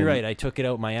this in. You're right. I took it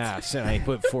out my ass and I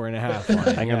put 4.5 on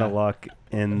it. I'm gonna lock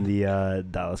in the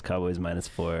Dallas Cowboys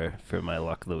 -4 for my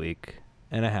lock of the week.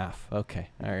 And a half. Okay.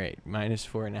 All right.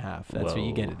 -4.5. That's what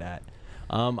you get Whoa. it at.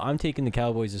 I'm taking the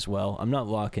Cowboys as well. I'm not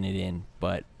locking it in,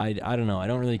 but I don't know. I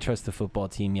don't really trust the football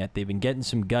team yet. They've been getting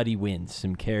some gutty wins,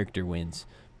 some character wins,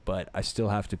 but I still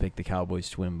have to pick the Cowboys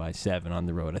to win by 7 on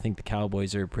the road. I think the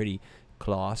Cowboys are a pretty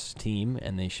close team,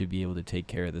 and they should be able to take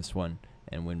care of this one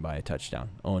and win by a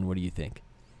touchdown. Owen, what do you think?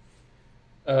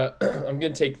 I'm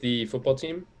going to take the football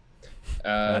team.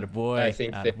 Attaboy. I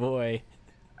think Attaboy.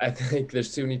 I think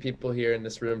there's too many people here in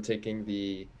this room taking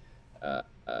the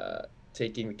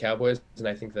Cowboys, and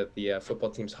I think that the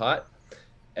football team's hot,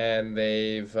 and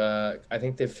I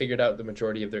think they've figured out the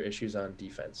majority of their issues on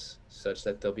defense, such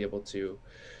that they'll be able to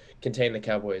contain the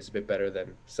Cowboys a bit better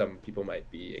than some people might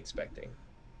be expecting.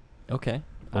 Okay.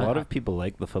 A lot of people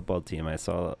like the football team. I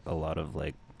saw a lot of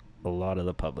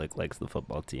the public likes the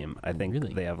football team. I think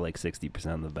Really? they have like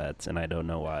 60% of the bets, and I don't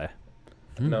know why.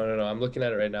 No. I'm looking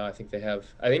at it right now. I think the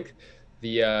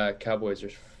Cowboys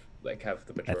have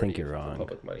the majority. I think you're of wrong. the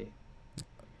public money.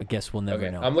 I guess we'll never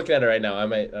Okay, know. I'm looking at it right now. I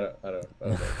don't know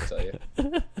what to tell you.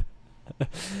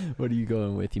 What are you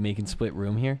going with? You making split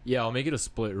room here? Yeah, I'll make it a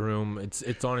split room.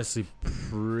 It's honestly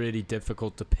pretty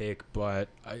difficult to pick, but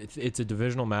it's a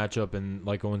divisional matchup, and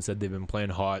like Owen said, they've been playing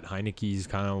hot. Heineke's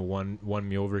kind of won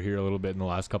me over here a little bit in the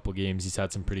last couple of games. He's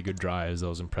had some pretty good drives. I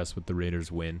was impressed with the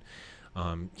Raiders' win.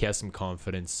 He has some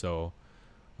confidence, so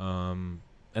and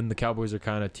the Cowboys are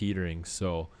kind of teetering,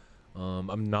 so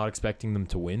I'm not expecting them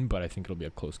to win, but I think it'll be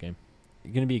a close game.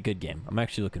 It's going to be a good game. I'm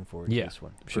actually looking forward to this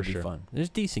one. for Should be sure. fun. There's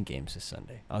decent games this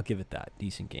Sunday. I'll give it that.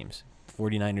 Decent games.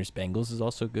 49ers Bengals is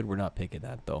also good. We're not picking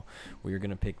that, though. We're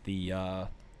going to pick the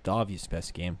obvious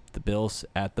best game. The Bills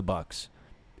at the Bucks.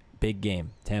 Big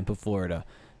game. Tampa, Florida.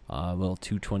 A little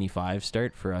 2:25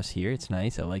 start for us here. It's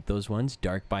nice. I like those ones.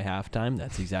 Dark by halftime.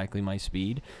 That's exactly my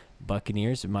speed.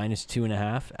 Buccaneers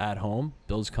 -2.5 at home.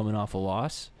 Bills coming off a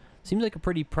loss. Seems like a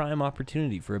pretty prime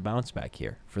opportunity for a bounce back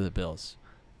here for the Bills.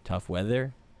 Tough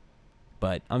weather,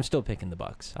 but I'm still picking the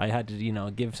Bucks. I had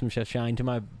to, give some shine to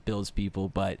my Bills people,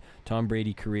 but Tom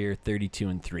Brady career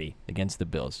 32-3 against the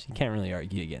Bills. You can't really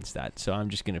argue against that. So I'm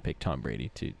just going to pick Tom Brady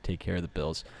to take care of the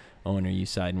Bills. Owen, are you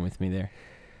siding with me there?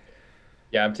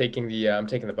 Yeah, I'm taking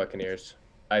the Buccaneers.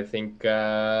 I think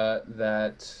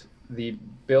that the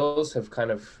Bills have kind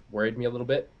of worried me a little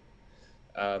bit.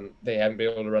 They haven't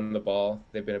been able to run the ball.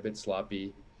 They've been a bit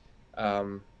sloppy.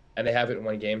 And they haven't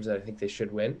won games that I think they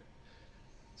should win.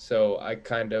 So I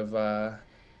kind of, I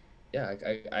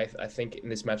think in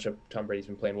this matchup, Tom Brady's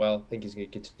been playing well. I think he's going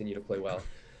to continue to play well.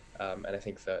 And I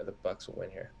think the Bucks will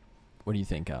win here. What do you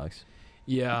think, Alex?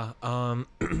 Yeah,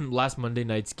 last Monday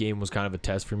night's game was kind of a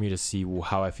test for me to see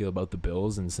how I feel about the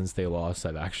Bills, and since they lost,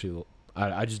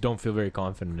 I just don't feel very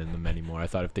confident in them anymore. I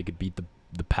thought if they could beat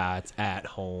the Pats at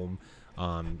home,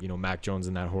 Mac Jones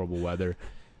in that horrible weather,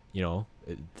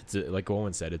 like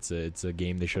Owen said, it's a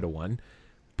game they should have won,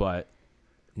 but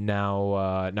now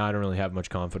I don't really have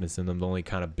much confidence in them. The only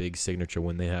kind of big signature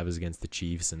win they have is against the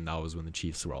Chiefs, and that was when the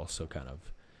Chiefs were also kind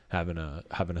of having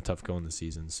a tough go in the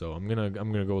season. So I'm gonna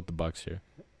go with the Bucks here.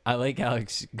 I like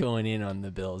Alex going in on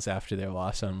the Bills after their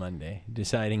loss on Monday,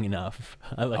 deciding enough.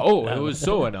 It was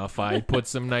so enough. I put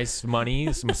some nice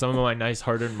money, some of my nice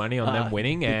hard-earned money on them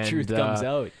winning, and the truth comes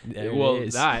out.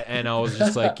 And I was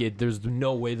just like, there's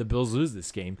no way the Bills lose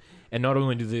this game. And not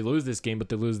only do they lose this game, but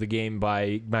they lose the game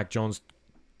by Mac Jones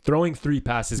throwing 3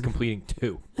 passes, completing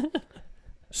 2.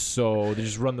 So they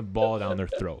just run the ball down their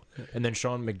throat, and then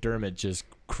Sean McDermott just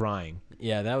crying.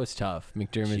 Yeah, that was tough.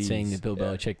 McDermott saying that Bill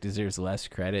Belichick deserves less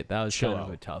credit. That was kind of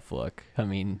a tough look. I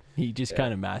mean, he just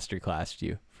kind of masterclassed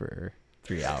you for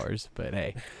 3 hours. But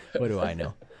hey, what do I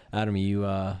know? Adam, you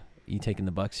taking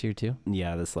the Bucks here too?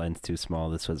 Yeah, this line's too small.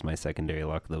 This was my secondary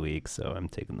lock of the week, so I'm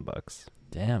taking the Bucks.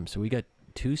 Damn. So we got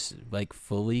 2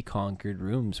 fully conquered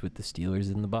rooms with the Steelers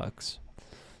and the Bucks.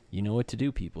 You know what to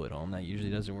do, people at home. That usually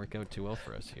doesn't work out too well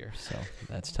for us here, so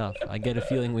that's tough. I get a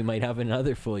feeling we might have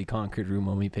another fully conquered room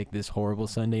when we pick this horrible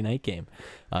Sunday night game.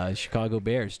 Chicago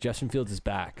Bears. Justin Fields is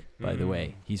back, by the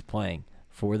way. He's playing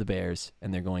for the Bears,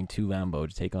 and they're going to Lambeau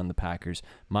to take on the Packers.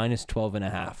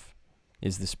 -12.5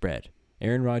 is the spread.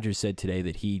 Aaron Rodgers said today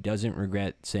that he doesn't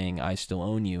regret saying, "I still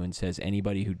own you," and says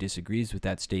anybody who disagrees with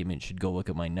that statement should go look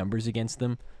at my numbers against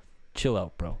them. Chill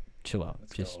out, bro. Chill out.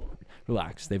 Just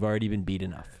relax. They've already been beat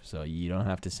enough, so you don't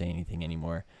have to say anything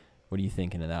anymore. What are you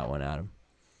thinking of that one, Adam?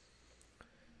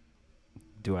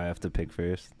 Do I have to pick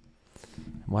first?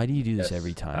 Why do you do this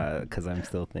every time? Because I'm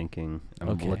still thinking. I'm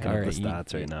Okay, looking all at right. the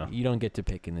stats right now. You don't get to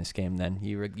pick in this game then.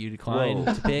 You decline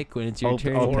to pick when it's your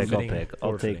turn.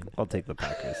 I'll take the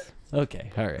Packers.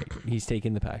 Okay, all right. He's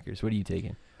taking the Packers. What are you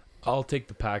taking? I'll take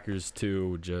the Packers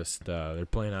too. Just they're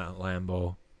playing at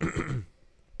Lambeau.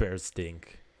 Bears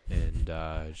stink. And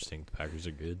I just think the Packers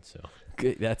are good. So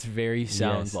good. That's very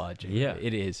sound logic. Yeah,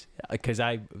 it is. Because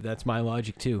that's my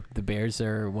logic too. The Bears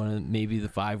are one of maybe the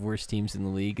 5 worst teams in the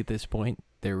league at this point.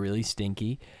 They're really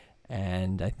stinky,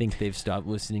 and I think they've stopped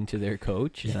listening to their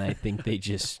coach, and I think they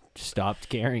just stopped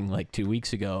caring like 2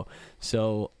 weeks ago.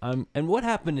 So and what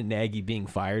happened to Nagy being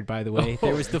fired, by the way?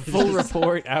 There was the full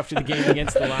report after the game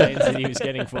against the Lions that he was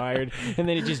getting fired, and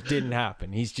then it just didn't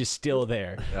happen. He's just still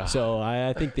there. So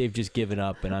I think they've just given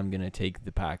up, and I'm going to take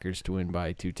the Packers to win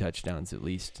by 2 touchdowns at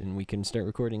least, and we can start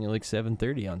recording at like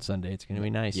 7:30 on Sunday. It's going to be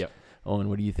nice. Yep. Owen,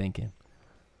 what are you thinking?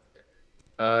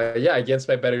 Against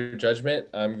my better judgment,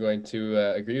 I'm going to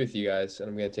agree with you guys, and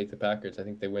I'm going to take the Packers. I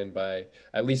think they win by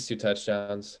at least 2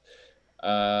 touchdowns.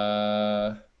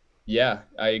 Yeah,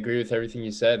 I agree with everything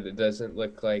you said. It doesn't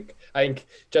look like – I think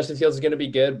Justin Fields is going to be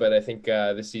good, but I think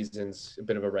this season's a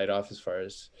bit of a write-off as far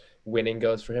as winning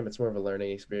goes for him. It's more of a learning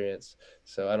experience.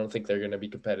 So I don't think they're going to be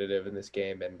competitive in this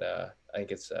game, and I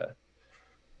think it's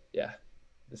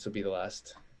this will be the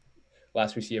last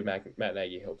we see of Matt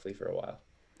Nagy, hopefully for a while.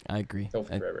 I agree.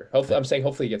 Hopefully forever.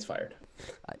 Hopefully he gets fired.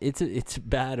 It's a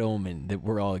bad omen that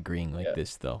we're all agreeing like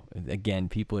this, though. Again,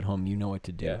 people at home, you know what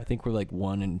to do. I think we're like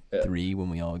 1 and 3 when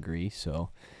we all agree.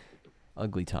 So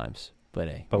ugly times, but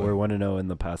hey. But we're 1-0 in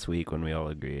the past week when we all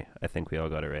agree. I think we all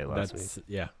got it right last week.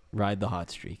 Yeah. Ride the hot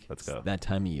streak. Let's go. It's that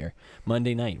time of year.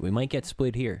 Monday night, we might get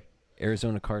split here.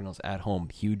 Arizona Cardinals at home,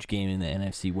 huge game in the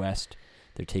NFC West.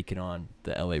 They're taking on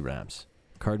the LA Rams.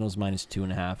 Cardinals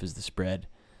 -2.5 is the spread.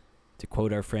 To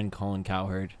quote our friend Colin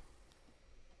Cowherd,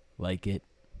 like it,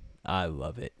 I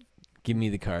love it. Give me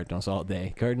the Cardinals all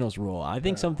day. Cardinals roll. I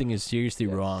think something is seriously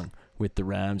wrong with the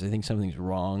Rams. I think something's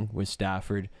wrong with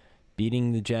Stafford.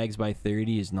 Beating the Jags by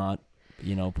 30 is not,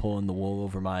 pulling the wool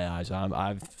over my eyes.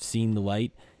 I've seen the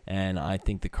light, and I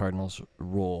think the Cardinals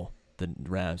roll the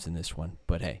Rams in this one.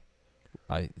 But hey,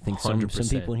 I think some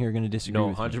people in here are going to disagree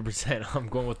with 100%. I'm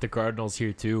going with the Cardinals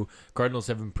here too. Cardinals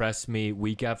have impressed me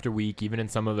week after week. Even in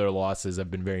some of their losses,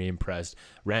 I've been very impressed.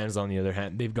 Rams, on the other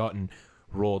hand, they've gotten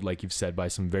rolled, like you've said, by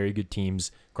some very good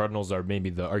teams. Cardinals are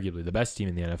maybe arguably the best team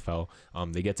in the NFL.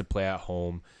 They get to play at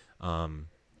home, and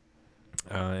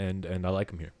I like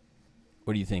them here.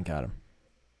 What do you think, Adam?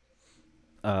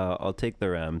 I'll take the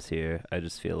Rams here. I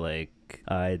just feel like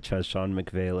I trust Sean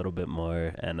McVay a little bit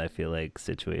more, and I feel like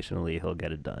situationally he'll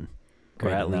get it done.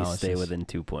 Great or at analysis. least stay within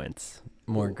 2 points.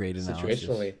 More great analysis.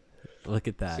 Situationally. Look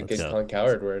at that. It's a good Colin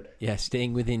Coward word. Yeah,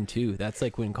 staying within 2. That's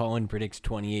like when Colin predicts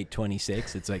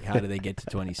 28-26. It's like, how do they get to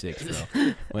 26,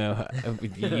 bro? Well,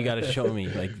 you got to show me.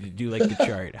 Like, do like the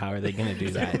chart. How are they going to do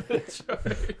that?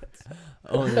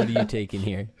 Oh, what are you taking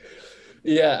here?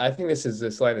 Yeah, I think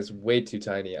this line is way too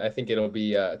tiny. I think it'll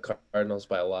be Cardinals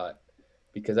by a lot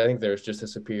because I think there's just a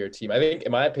superior team. I think,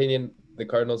 in my opinion, the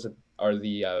Cardinals are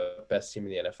the best team in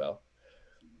the NFL.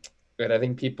 And I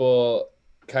think people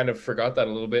kind of forgot that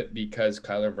a little bit because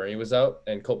Kyler Murray was out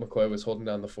and Colt McCoy was holding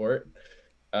down the fort.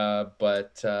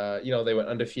 But they went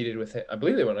undefeated with him. I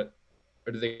believe they went,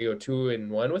 or did they go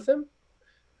 2-1 with him?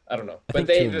 I don't know. But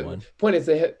the point is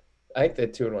I think they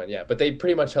had 2-1. Yeah, but they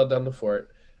pretty much held down the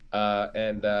fort. I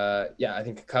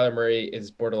think Kyler Murray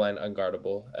is borderline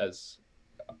unguardable as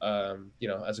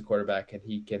a quarterback, and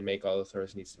he can make all the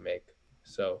throws he needs to make.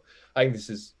 So I think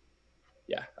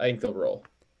I think they'll roll.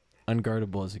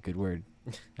 Unguardable is a good word.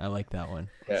 I like that one.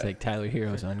 Yeah. It's like Tyler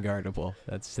Hero's unguardable.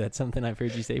 That's something I've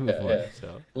heard you say before. Yeah.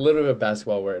 So a little bit of a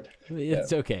basketball word.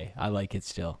 It's okay. I like it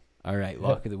still. All right,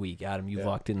 lock of the week. Adam, you've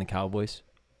locked in the Cowboys?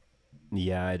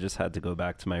 Yeah, I just had to go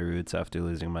back to my roots after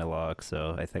losing my lock,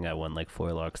 so I think I won like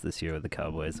 4 locks this year with the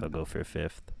Cowboys. I'll go for a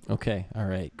 5th. Okay, all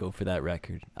right. Go for that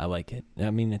record. I like it.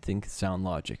 I mean, I think it's sound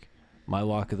logic. My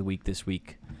lock of the week this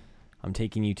week, I'm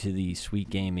taking you to the sweet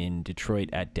game in Detroit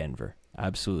at Denver.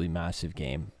 Absolutely massive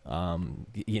game.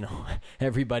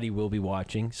 Everybody will be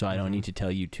watching, so I don't need to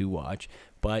tell you to watch.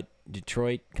 But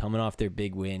Detroit coming off their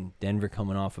big win, Denver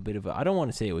coming off a bit of I don't want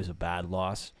to say it was a bad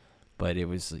loss, but it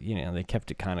was, they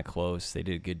kept it kind of close. They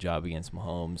did a good job against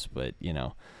Mahomes, but,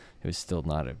 it was still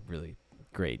not a really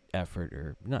great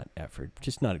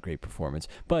just not a great performance.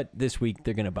 But this week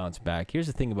they're going to bounce back. Here's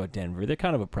the thing about Denver. They're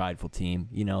kind of a prideful team.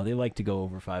 They like to go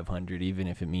over 500, even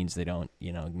if it means they don't,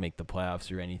 make the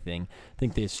playoffs or anything. I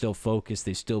think they're still focused.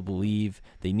 They still believe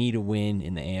they need a win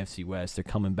in the AFC West. They're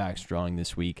coming back strong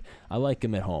this week. I like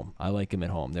them at home.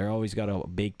 They're always got a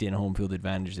baked-in home field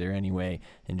advantage there anyway.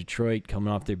 And Detroit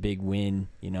coming off their big win,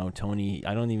 Tony,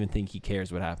 I don't even think he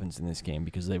cares what happens in this game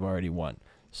because they've already won.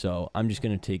 So I'm just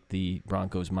going to take the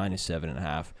Broncos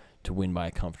 -7.5 to win by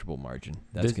a comfortable margin.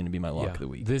 That's going to be my lock of the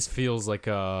week. This feels like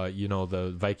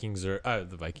the Vikings are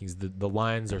the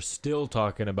Lions are still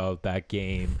talking about that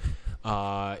game.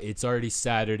 It's already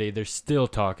Saturday. They're still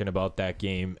talking about that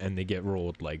game, and they get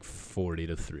rolled like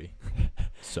 40-3.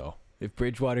 So if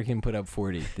Bridgewater can put up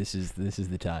 40, this is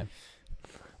the time.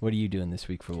 What are you doing this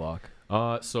week for lock?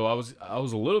 So I was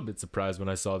a little bit surprised when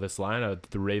I saw this line.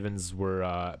 The Ravens were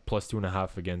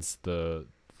 +2.5 against the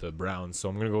Browns, so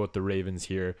I'm gonna go with the Ravens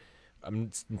here.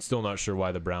 I'm still not sure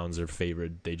why the Browns are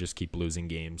favored. They just keep losing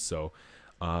games. So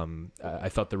I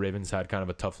thought the Ravens had kind of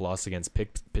a tough loss against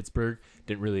Pittsburgh.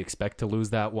 Didn't really expect to lose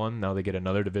that one. Now they get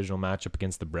another divisional matchup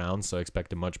against the Browns, so I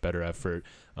expect a much better effort.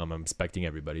 I'm expecting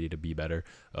everybody to be better,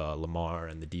 Lamar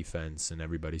and the defense and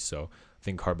everybody. So I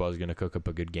think Harbaugh is going to cook up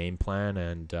a good game plan,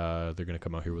 and they're going to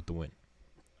come out here with the win.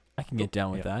 I can get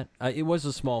down with that. It was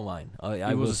a small line.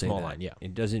 I will say that. Line, yeah.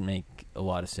 It doesn't make a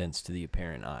lot of sense to the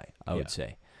apparent eye, I would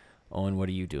say. Owen, what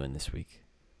are you doing this week?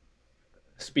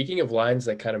 Speaking of lines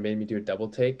that kind of made me do a double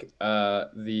take,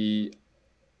 the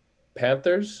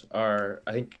Panthers are,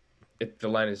 I think the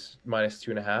line is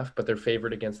 -2.5, but they're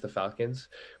favored against the Falcons,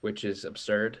 which is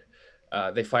absurd.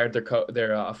 They fired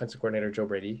their offensive coordinator, Joe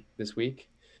Brady, this week.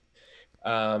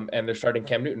 And they're starting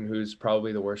Cam Newton, who's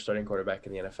probably the worst starting quarterback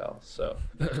in the NFL. So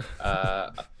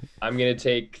I'm going to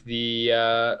take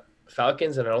the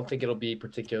Falcons, and I don't think it'll be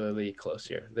particularly close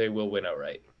here. They will win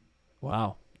outright.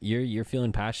 Wow. You're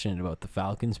feeling passionate about the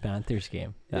Falcons-Panthers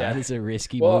game. That is a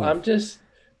risky move. Well,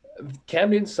 Cam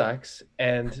Newton sucks,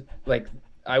 and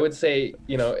I would say,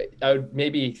 I would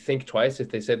maybe think twice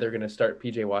if they said they're going to start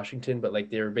PJ Washington, but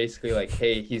they were basically like,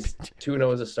 hey, he's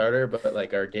 2-0 as a starter, but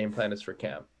our game plan is for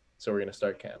Cam, so we're going to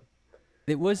start Cam.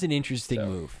 It was an interesting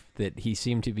move that he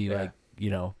seemed to be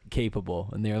capable,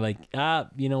 and they're like,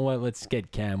 you know what? Let's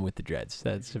get Cam with the dreads.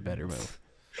 That's a better move.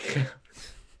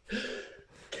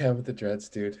 Cam with the dreads,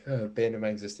 dude. Bane of my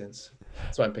existence.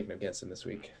 That's why I'm picking against him this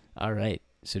week. All right.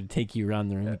 So to take you around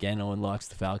the room again, Owen locks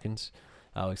the Falcons,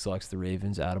 Alex locks the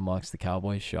Ravens, Adam locks the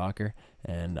Cowboys, shocker,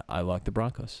 and I lock the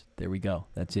Broncos. There we go.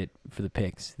 That's it for the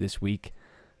picks this week.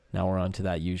 Now we're on to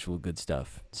that usual good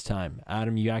stuff. It's time.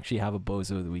 Adam, you actually have a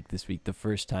Bozo of the week this week, the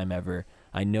first time ever.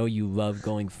 I know you love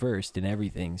going first and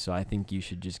everything, so I think you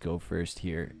should just go first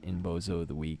here in Bozo of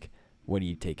the week. What are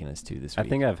you taking us to this week? I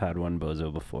think I've had one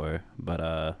Bozo before, but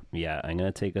I'm going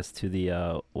to take us to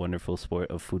the wonderful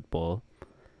sport of football.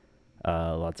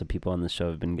 Lots of people on the show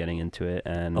have been getting into it,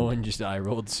 and Owen just eye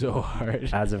rolled so hard.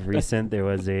 as of recent, there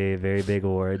was a very big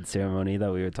award ceremony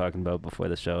that we were talking about before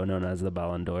the show, known as the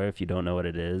Ballon d'Or. If you don't know what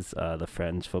it is, the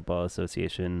French Football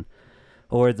Association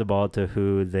awards a ball to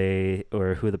who the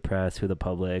press, who the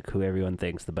public, who everyone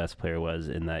thinks the best player was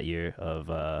in that year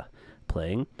of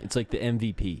playing. It's like the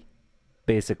MVP.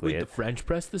 Basically, Wait, the French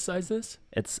press decides this?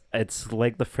 it's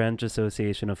like the French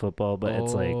Association of Football, but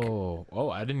it's like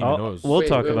I didn't even know. It was... We'll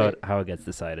talk wait, about wait. how it gets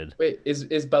decided. Wait,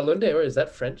 is Ballon d'Or, is that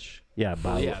French? Yeah,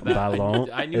 that- Ballon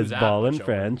I knew is that ball in much, Owen.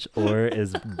 French, or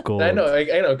is gold. I know,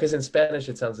 because in Spanish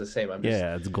it sounds the same. I'm just,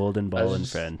 Yeah, it's golden ball in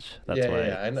just- French. That's yeah, why.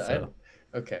 yeah, I know. So.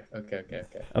 Okay.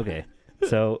 Okay,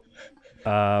 so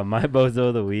my bozo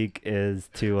of the week is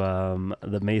to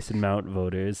the Mason Mount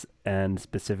voters, and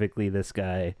specifically this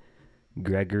guy,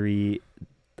 Gregory.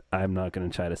 I'm not going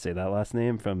to try to say that last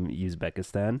name, from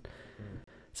Uzbekistan.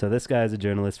 So this guy is a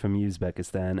journalist from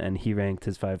Uzbekistan, and he ranked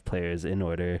his 5 players in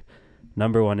order: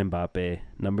 number 1 Mbappe,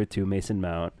 number 2 Mason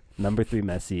Mount, number 3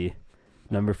 Messi,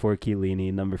 number 4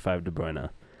 Chiellini, number 5 De Bruyne.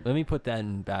 Let me put that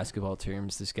in basketball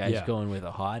terms. This guy's Yeah. going with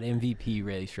a hot MVP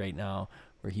race right now,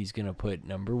 where he's going to put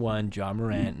number 1, John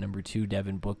Morant, number 2,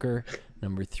 Devin Booker,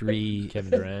 number 3,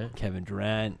 Kevin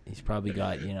Durant. He's probably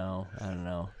got, I don't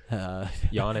know,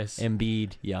 Giannis.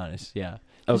 Embiid, Giannis, yeah.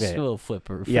 Okay. Just a little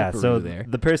flipper Yeah, so there.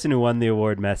 the person who won the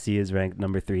award, Messi, is ranked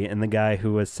number 3, and the guy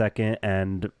who was second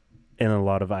and in a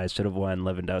lot of eyes should have won,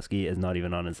 Lewandowski, is not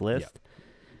even on his list.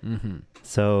 Mm-hmm.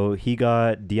 So he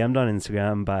got DM'd on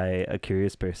Instagram by a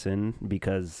curious person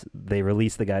because they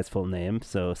released the guy's full name.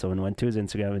 So someone went to his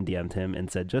Instagram and DM'd him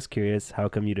and said, "Just curious, how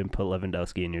come you didn't put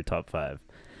Lewandowski in your top 5?"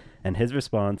 And his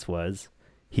response was,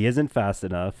 "He isn't fast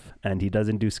enough, and he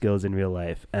doesn't do skills in real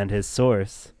life." And his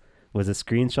source was a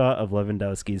screenshot of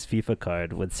Lewandowski's FIFA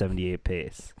card with 78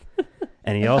 pace.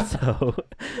 And he also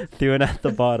threw in at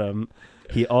the bottom,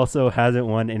 he also hasn't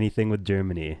won anything with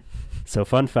Germany. So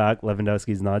fun fact,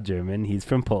 Lewandowski's not German. He's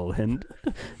from Poland.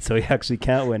 So he actually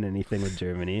can't win anything with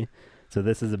Germany. So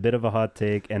this is a bit of a hot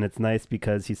take, and it's nice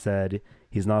because he said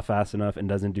he's not fast enough and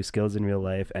doesn't do skills in real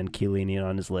life, and Chiellini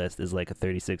on his list is like a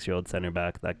 36-year-old center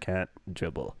back that can't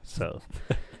dribble. So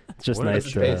it's just What a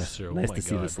nice pace, to oh nice my to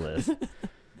see God. this list.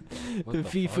 The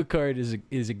FIFA fuck? card is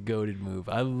a goated move.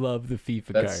 I love the FIFA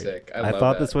That's card. sick. I love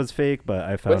thought that. this was fake, but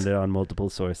I found What's- it on multiple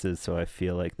sources, so I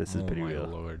feel like this is Oh pretty my real.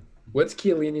 Lord. What's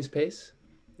Chiellini's pace?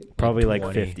 Probably like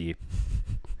 20. 50.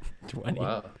 20.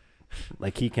 Wow.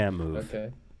 Like he can't move.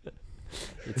 Okay.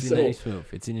 It's a So- nice move.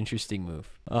 It's an interesting move.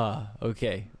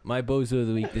 Okay. My bozo of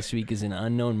the week this week is an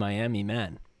unknown Miami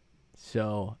man.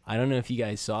 So I don't know if you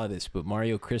guys saw this, but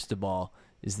Mario Cristobal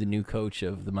is the new coach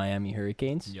of the Miami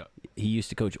Hurricanes. Yep. He used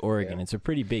to coach Oregon. Yeah. It's a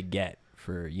pretty big get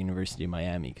for University of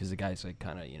Miami because the guy's like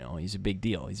kind of, he's a big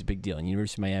deal. He's a big deal. And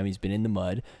University of Miami's been in the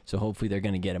mud, so hopefully they're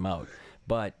going to get him out.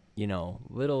 But,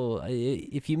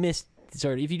 if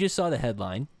you just saw the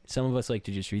headline, some of us like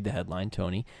to just read the headline,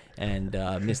 Tony, and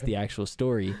missed the actual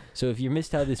story. So if you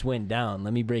missed how this went down,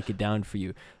 let me break it down for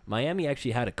you. Miami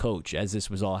actually had a coach as this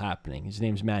was all happening. His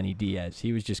name's Manny Diaz.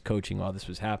 He was just coaching while this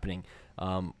was happening.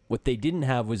 What they didn't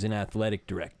have was an athletic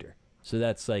director. So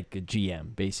that's like a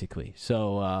GM, basically.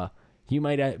 So you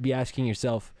might be asking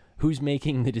yourself, who's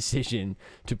making the decision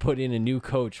to put in a new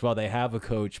coach while they have a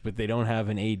coach, but they don't have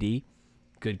an AD?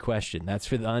 Good question. That's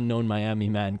for the unknown Miami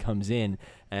man comes in.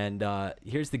 And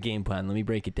here's the game plan. Let me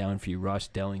break it down for you. Ross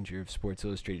Dellinger of Sports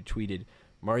Illustrated tweeted,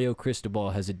 Mario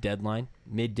Cristobal has a deadline,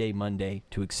 midday Monday,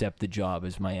 to accept the job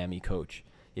as Miami coach.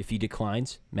 If he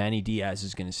declines, Manny Diaz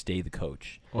is going to stay the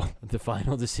coach. Oh. The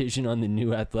final decision on the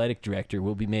new athletic director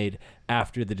will be made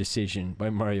after the decision by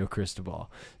Mario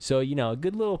Cristobal. So, a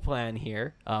good little plan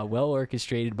here, well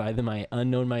orchestrated by the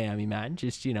unknown Miami man.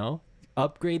 Just,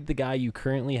 upgrade the guy you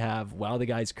currently have while the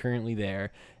guy's currently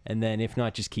there, and then if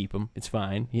not, just keep him. It's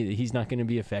fine. He's not going to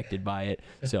be affected by it.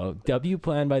 So W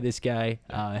plan by this guy.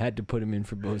 I had to put him in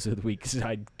for Bozo of the week because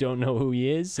I don't know who he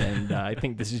is, and I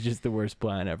think this is just the worst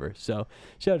plan ever. So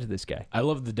shout out to this guy. I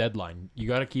love the deadline. You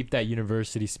got to keep that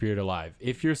university spirit alive.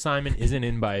 If your assignment isn't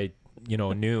in by,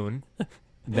 noon,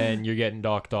 then you're getting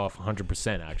docked off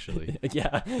 100%, actually.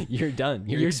 Yeah, you're done.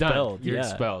 You're expelled. Done. You're Yeah.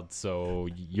 expelled, so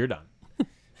you're done.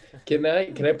 Can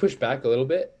I push back a little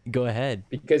bit? Go ahead.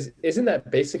 Because isn't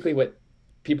that basically what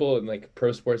people in like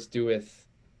pro sports do with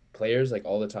players like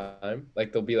all the time?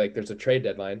 Like they'll be like, there's a trade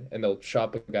deadline and they'll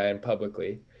shop a guy in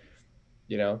publicly,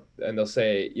 and they'll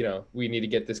say, we need to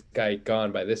get this guy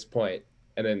gone by this point.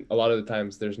 And then a lot of the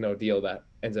times there's no deal that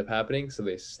ends up happening. So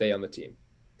they stay on the team.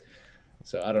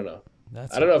 So I don't know.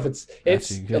 I don't know if it's a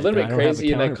little bit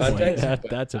crazy in that context.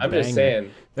 That's a I'm banger. just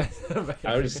saying.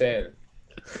 I'm just saying.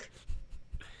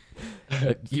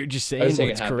 You're just I was saying saying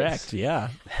what's it happens. correct. Yeah.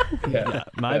 Yeah.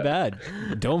 My bad.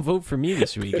 Don't vote for me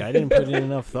this week. I didn't put in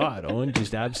enough thought. Owen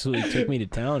just absolutely took me to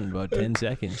town in about 10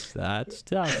 seconds. That's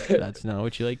tough. That's not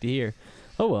what you like to hear.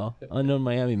 Oh, well. Unknown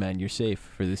Miami man, you're safe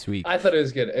for this week. I thought it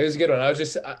was good. It was a good one. I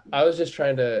was just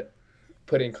trying to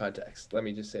put in context. Let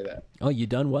me just say that. Oh, you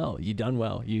done well. You done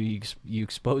well. You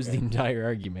exposed the entire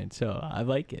argument, so I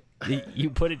like it. You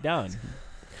put it down.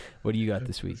 What do you got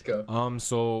this week? Let's go.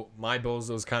 So my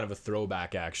Bozo is kind of a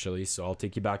throwback, actually. So I'll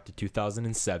take you back to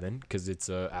 2007 because it's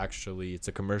a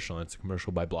commercial. And it's a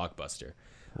commercial by Blockbuster.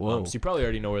 Whoa. So you probably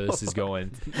already know where this is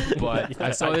going, but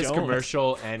I saw I this don't.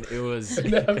 commercial and it was,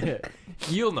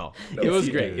 you'll know. It was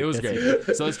great. It was great.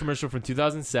 So this commercial from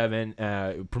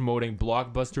 2007 promoting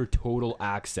Blockbuster Total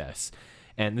Access.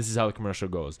 And this is how the commercial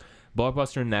goes.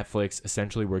 Blockbuster and Netflix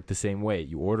essentially work the same way.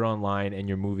 You order online and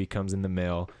your movie comes in the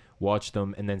mail. Watch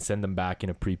them, and then send them back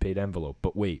in a prepaid envelope.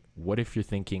 But wait, what if you're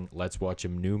thinking, let's watch a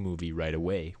new movie right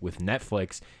away? With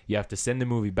Netflix, you have to send the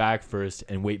movie back first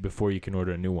and wait before you can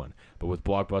order a new one. But with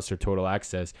Blockbuster Total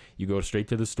Access, you go straight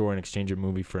to the store and exchange your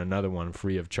movie for another one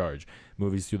free of charge.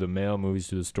 Movies through the mail, movies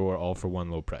through the store, all for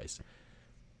one low price.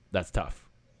 That's tough.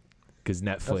 Because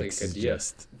Netflix is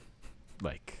just,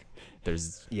 like,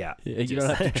 there's... Yeah. You don't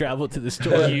have to travel to the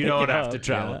store. You don't have to to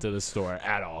travel to the store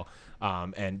at all.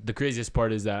 And the craziest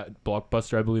part is that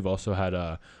Blockbuster, I believe, also had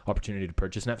a opportunity to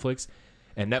purchase Netflix,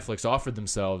 and Netflix offered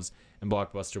themselves, and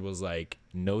Blockbuster was like,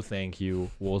 "No, thank you.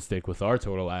 We'll stick with our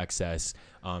Total Access."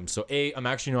 So I'm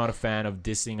actually not a fan of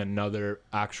dissing another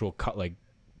actual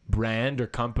brand or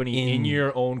company in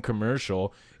your own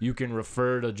commercial. You can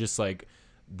refer to just like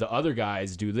the other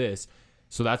guys do this.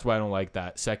 So that's why I don't like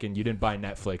that. Second, you didn't buy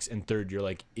Netflix, and third, you're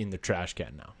like in the trash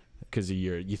can now because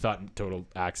you thought Total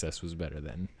Access was better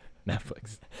than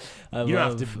Netflix. You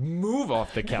don't have to move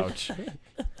off the couch.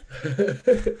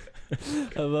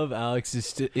 I love Alex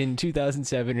is in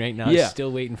 2007 right now. Yeah.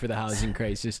 Still waiting for the housing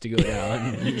crisis to go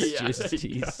down.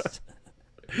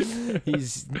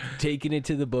 He's taking it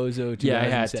to the Bozo. Yeah, I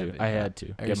had 2007. to. I had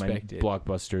to I get my respect it.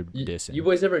 Blockbuster dissing. You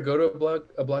boys ever go to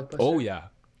a Blockbuster? Oh yeah,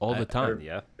 all the time.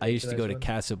 Yeah. I used to go to Nice one.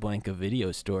 Casablanca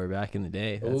Video Store back in the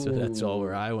day. That's all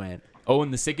where I went. Oh,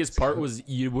 and the sickest part was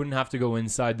you wouldn't have to go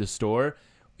inside the store.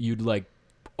 You'd like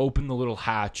open the little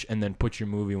hatch and then put your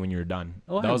movie when you're done.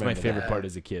 Oh, I that was my remember favorite that. part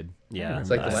as a kid. Yeah, It's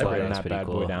like the that's library. that's That pretty bad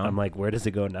boy cool. down. I'm like, where does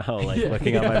it go now? Like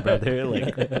looking at my brother,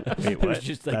 like, wait, It was what?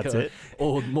 just like That's a it?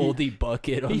 old moldy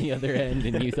bucket on the other end,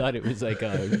 and you thought it was like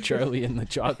a Charlie and the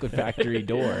Chocolate Factory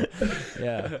door.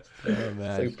 Yeah. Oh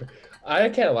man. Super. I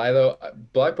can't lie though.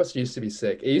 Blockbuster used to be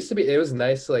sick. It was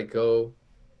nice to like go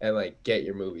and like get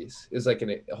your movies. It was like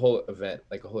a whole event,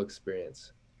 like a whole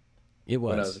experience It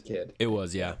when I was a was. kid. It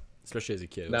was, yeah. Especially as a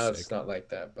kid. It was Now sick. it's not like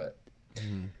that, but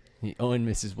Owen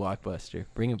misses Blockbuster.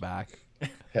 Bring it back.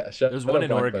 yeah. There's one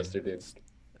in Oregon. Blockbuster, dude.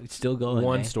 It's still going.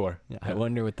 One eh? store. Yeah, I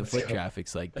wonder what the foot go.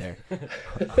 traffic's like there.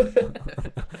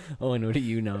 Owen, what are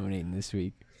you nominating this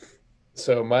week?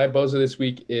 So my Bozo this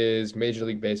week is Major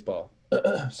League Baseball.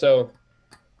 So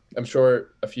I'm sure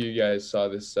a few of you guys saw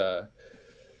this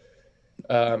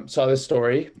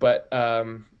story, but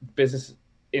Business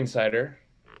Insider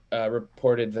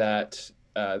reported that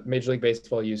Major League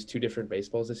Baseball used two different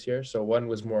baseballs this year. So one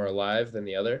was more alive than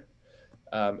the other,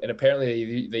 and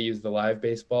apparently they used the live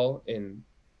baseball in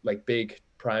like big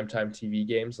primetime TV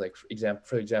games, like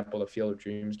for example, the Field of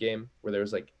Dreams game where there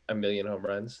was like 1 million home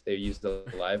runs. They used the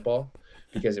live ball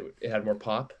because it had more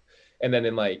pop. And then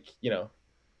in like,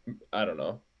 I don't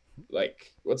know,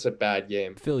 like what's a bad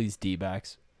game? Phillies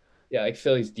D-backs. Yeah, like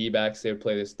Phillies D-backs, they would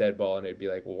play this dead ball and it'd be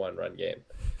like a 1-run game.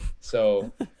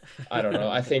 So I don't know.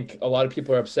 I think a lot of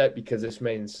people are upset because this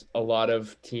means a lot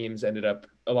of guys ended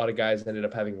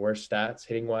up having worse stats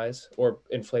hitting wise or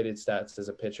inflated stats as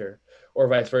a pitcher or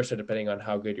vice versa, depending on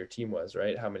how good your team was,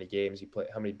 right? How many games you play,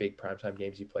 how many big primetime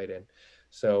games you played in.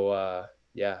 So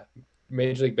yeah,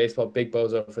 Major League Baseball, big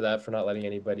Bozo for that, for not letting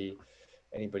anybody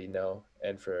know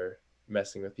and for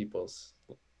messing with people's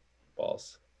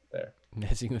balls there.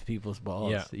 Messing with people's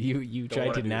balls. Yeah. You Don't tried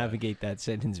wanna to do that. navigate that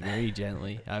sentence very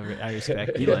gently. I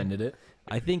respect He you. landed it.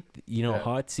 I think, Yeah.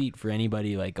 hot seat for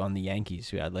anybody like on the Yankees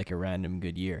who had like a random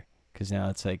good year. Because now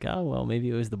it's like, oh, well, maybe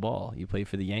it was the ball. You play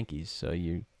for the Yankees, so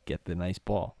you get the nice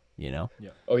ball,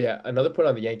 Oh yeah, another point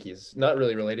on the Yankees, not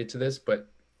really related to this, but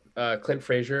Clint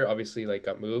Frazier obviously like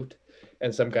got moved,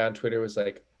 and some guy on Twitter was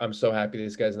like, "I'm so happy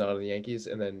this guy's not on the Yankees,"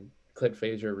 and then Clint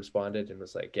Frazier responded and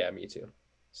was like, "Yeah, me too."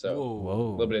 So Whoa.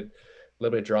 a little bit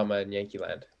of drama in Yankee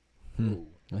land. Well,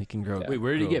 he can grow. Wait,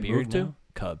 where did he grow a get beard moved to? now?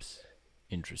 Cubs.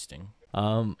 Interesting.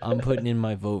 I'm putting in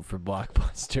my vote for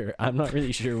Blockbuster. I'm not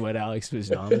really sure what Alex was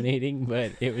nominating,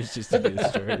 but it was just a good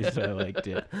story, so I liked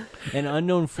it. An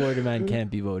unknown Florida man can't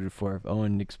be voted for.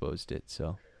 Owen exposed it,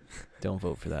 so don't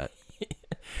vote for that.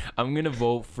 I'm gonna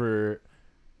vote for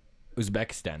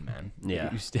Uzbekistan man. Yeah,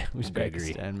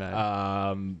 Uzbekistan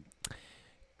man.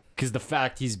 Because the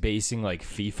fact he's basing like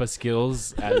FIFA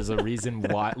skills as a reason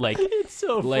why, like, it's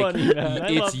so like, funny, man.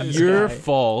 it's your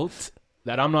fault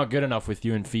that I'm not good enough with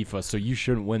you in FIFA, so you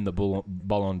shouldn't win the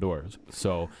Ballon d'Or.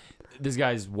 So this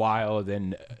guy's wild,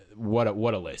 and what a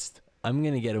list. I'm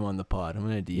gonna get him on the pod. I'm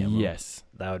gonna DM him. Yes,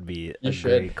 That would be You a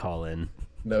should. great call-in.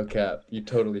 No cap. You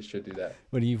totally should do that.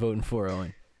 What are you voting for,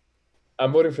 Owen?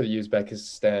 I'm voting for the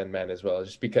Uzbekistan man as well,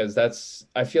 just because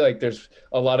I feel like there's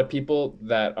a lot of people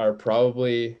that are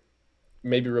probably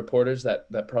maybe reporters that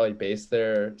probably base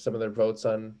some of their votes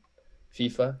on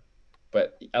FIFA,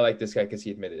 but I like this guy because he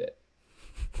admitted it.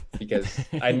 Because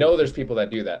I know there's people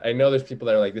that do that. I know there's people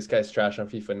that are like, this guy's trash on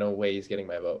FIFA. No way he's getting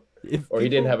my vote. Or he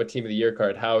didn't have a team of the year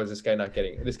card. How is this guy not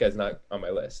getting? This guy's not on my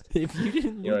list. If you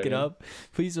didn't look it up,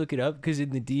 please look it up, because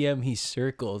in the DM he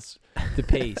circles the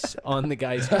pace on the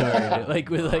guy's card, like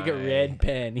with like a red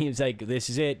pen. He was like, "This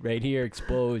is it right here,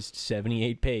 exposed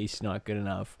 78 pace, not good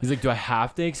enough." he's like, do I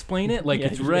have to explain it? Like, Yeah,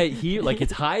 it's right here, like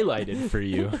it's highlighted for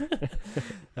you.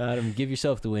 Adam, give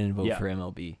yourself the win and vote for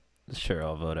MLB. Sure,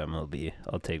 I'll vote MLB.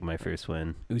 I'll take my first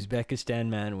win. Uzbekistan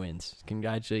man wins.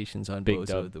 Congratulations on Big Bozo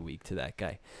dub. of the week to that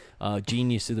guy.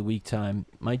 Genius of the week time.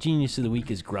 My genius of the week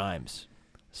is Grimes.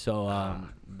 So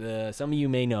some of you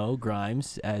may know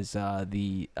Grimes as were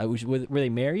they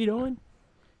married, Owen?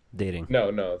 Dating.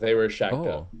 No, they were shacked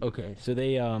up, okay. So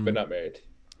they but not married.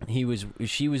 she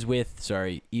was with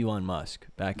Elon Musk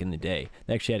back in the day.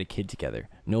 They actually had a kid together.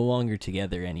 No longer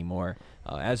together anymore.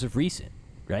 As of recent,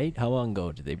 right? How long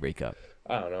ago did they break up?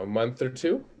 I don't know, a month or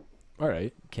two. All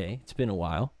right. Okay, it's been a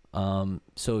while.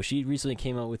 So she recently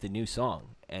came out with a new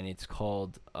song, and it's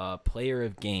called Player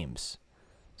of Games.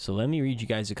 So let me read you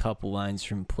guys a couple lines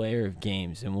from Player of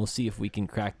Games, and we'll see if we can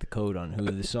crack the code on who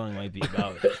the song might be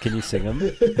about. Can you sing them?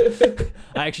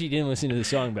 I actually didn't listen to the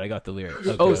song, but I got the lyrics.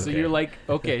 Okay, so you're like,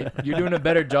 okay, you're doing a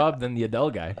better job than the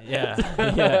Adele guy. Yeah.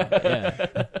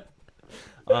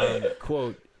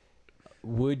 Quote,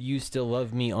 would you still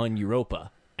love me on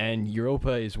Europa? And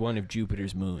Europa is one of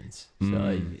Jupiter's moons. So,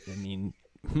 I mean,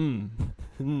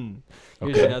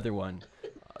 Here's another one.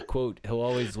 Quote, he'll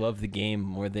always love the game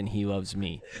more than he loves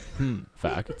me.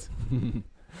 Fact.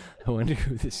 I wonder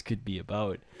who this could be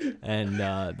about. And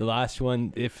the last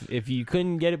one, if you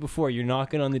couldn't get it before, you're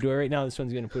knocking on the door right now, this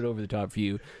one's going to put it over the top for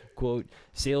you. Quote,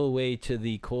 sail away to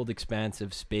the cold expanse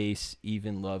of space.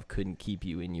 Even love couldn't keep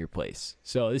you in your place.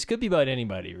 So this could be about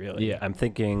anybody, really. Yeah, I'm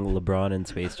thinking LeBron and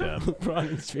Space Jam. LeBron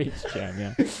and Space Jam,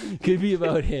 yeah. Could be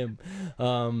about him.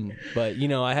 But, you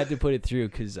know, I had to put it through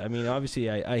because, I mean,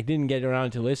 obviously I didn't get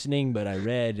around to listening, but I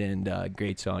read, and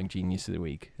great song, Genius of the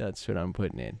Week. That's what I'm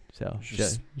putting in. So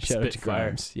shout out to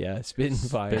Grimes. Yeah, spitting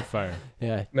fire. Spit fire.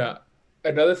 Yeah. Now,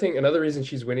 another reason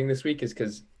she's winning this week is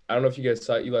because I don't know if you guys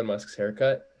saw Elon Musk's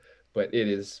haircut, but it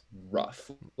is rough.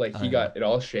 Like he got it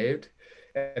all shaved,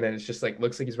 and then it's just like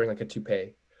looks like he's wearing like a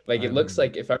toupee. Like it looks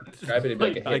like, if I were to describe it, it'd be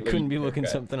like a I Hitler couldn't be haircut. looking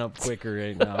something up quicker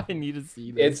right now. I need to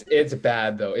see this. It's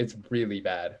bad though. It's really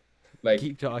bad. Like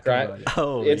Keep talking about it.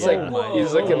 Oh, it's yeah. like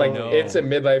he's looking like no. it's a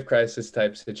midlife crisis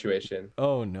type situation.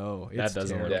 Oh no, it's That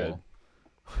doesn't look terrible. good.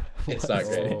 It's not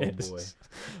great. Oh boy.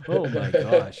 Oh my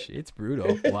gosh, it's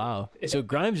brutal. Wow. So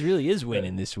Grimes really is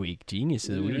winning this week. Genius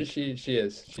of the week. She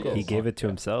is. He gave it to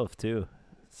himself too.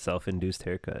 Self-induced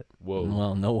haircut. Whoa.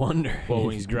 Well, no wonder. Well,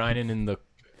 when he's grinding in the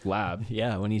lab,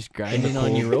 Yeah, when he's grinding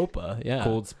on Europa. Yeah.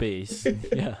 cold space.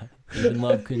 Yeah. Even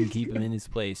love couldn't keep him in his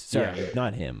place. Sorry, Yeah.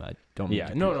 not him. I don't mean Yeah.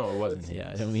 to No, it wasn't. him.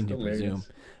 Yeah, I don't mean to Hilarious. presume.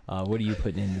 What are you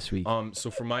putting in this week? So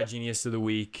for my genius of the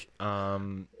week,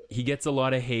 he gets a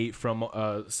lot of hate from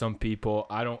some people.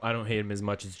 I don't hate him as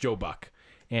much as Joe Buck,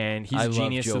 and he's I love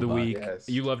genius Joe of the Buck. week. Yes.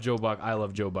 You love Joe Buck. I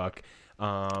love Joe Buck.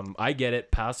 I get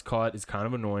it. Pass caught is kind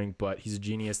of annoying, but he's a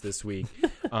genius this week.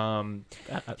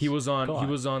 He was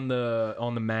on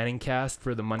the Manning cast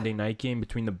for the Monday night game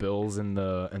between the Bills and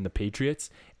the Patriots,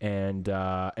 and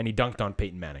he dunked on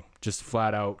Peyton Manning, just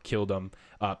flat out killed him.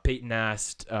 Peyton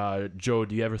asked Joe,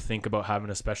 "Do you ever think about having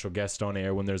a special guest on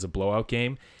air when there's a blowout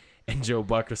game?" And Joe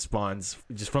Buck responds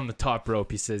just from the top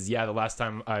rope. He says, "Yeah, the last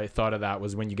time I thought of that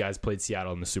was when you guys played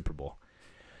Seattle in the Super Bowl."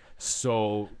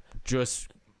 So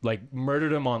just like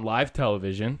murdered him on live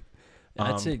television.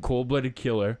 That's a cold-blooded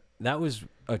killer. That was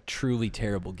a truly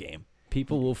terrible game.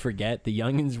 People will forget. The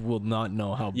youngins will not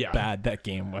know how bad that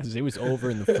game was. It was over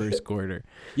in the first quarter.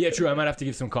 Yeah, true. I might have to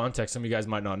give some context. Some of you guys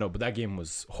might not know, but that game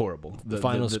was horrible. The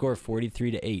final score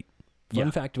 43-8.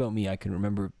 Fun fact about me, I can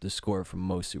remember the score from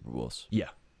most Super Bowls. Yeah.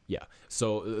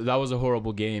 So that was a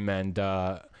horrible game, and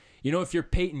if you're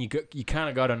Peyton, you kind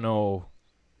of got to know.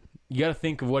 You got to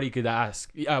think of what he could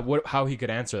ask, how he could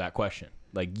answer that question.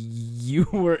 Like, you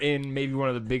were in maybe one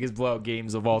of the biggest blowout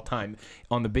games of all time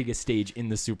on the biggest stage in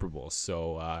the Super Bowl.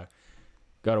 So,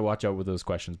 got to watch out with those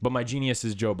questions. But my genius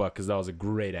is Joe Buck, because that was a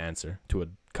great answer to a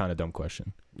kind of dumb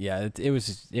question. Yeah, it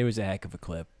was a heck of a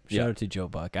clip. Shout out to Joe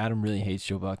Buck. Adam really hates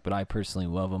Joe Buck, but I personally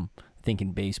love him. I think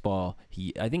in baseball,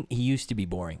 I think he used to be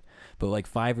boring, but like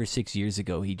 5 or 6 years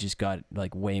ago, he just got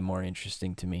like way more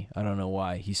interesting to me. I don't know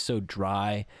why. He's so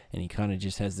dry, and he kind of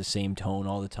just has the same tone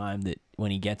all the time that when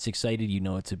he gets excited,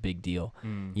 it's a big deal,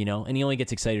 and he only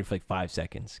gets excited for like 5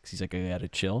 seconds because he's like, I gotta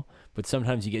chill. But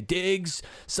sometimes you get digs,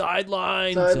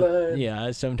 sideline.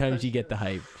 So, sometimes you get the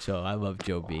hype. So I love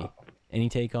Joe B. Any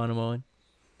take on him, Owen?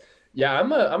 Yeah,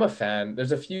 I'm a fan.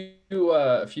 There's a few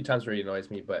times where he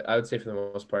annoys me, but I would say for the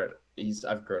most part,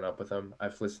 I've grown up with him.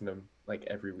 I've listened to him like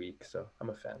every week, so I'm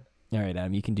a fan. All right,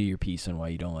 Adam, you can do your piece on why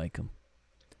you don't like him.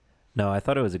 No, I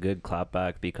thought it was a good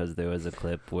clapback because there was a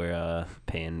clip where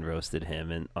Payne roasted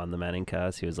him on the Manning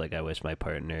cast. He was like, I wish my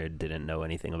partner didn't know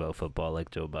anything about football like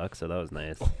Joe Buck, so that was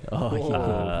nice.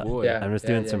 Boy. Yeah, I'm just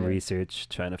doing some research,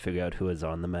 trying to figure out who was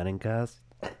on the Manning cast.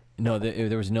 No,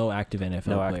 there was no active NFL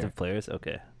player. Active players?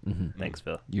 Okay. Mm-hmm. Thanks,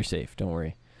 Phil. You're safe. Don't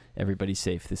worry. Everybody's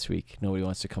safe this week. Nobody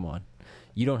wants to come on.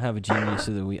 You don't have a genius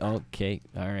of the week. Okay.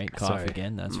 All right. Cough Sorry.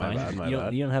 again. That's My fine.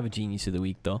 bad. You don't have a genius of the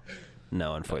week, though.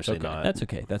 No, unfortunately not. That's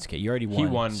okay. You already won. He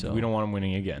won. So. We don't want him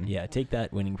winning again. Yeah, take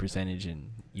that winning percentage and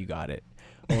you got it.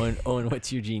 Owen,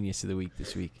 what's your genius of the week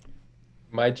this week?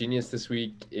 My genius this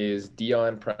week is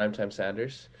Deion Primetime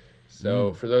Sanders.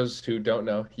 So for those who don't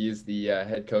know, he is the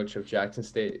head coach of Jackson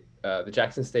State, the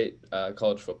Jackson State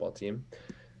college football team.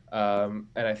 And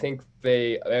I think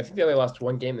they only lost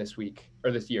one game this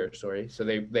year. Sorry. So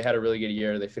they had a really good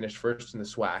year. They finished first in the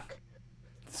SWAC.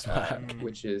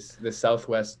 Which is the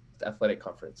Southwest Athletic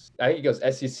Conference. I think it goes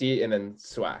SEC and then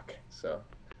SWAC.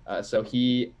 So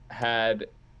he had,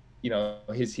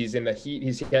 he's in the heat.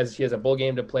 He has a bowl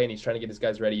game to play, and he's trying to get his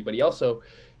guys ready. But he also,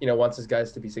 wants his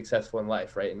guys to be successful in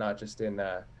life, right? Not just on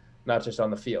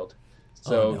the field.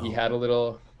 So he had a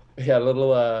little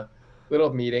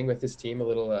meeting with his team,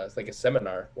 it's like a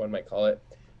seminar, one might call it,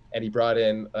 and he brought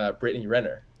in Brittany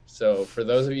Renner. So for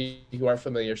those of you who aren't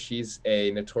familiar, she's a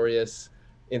notorious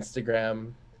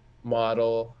Instagram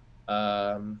model.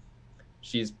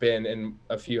 She's been in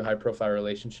a few high-profile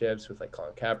relationships with like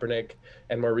Colin Kaepernick,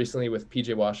 and more recently with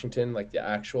PJ Washington, like the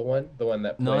actual one, the one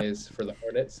that plays for the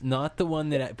Hornets. Not the one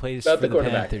that plays for the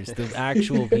Panthers. The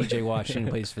actual PJ Washington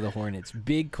plays for the Hornets.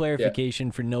 Big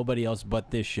clarification for nobody else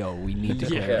but this show. We need to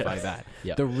clarify that.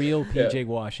 Yeah. The real PJ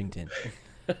Washington.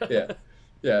 Yeah.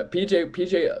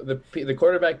 The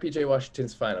quarterback PJ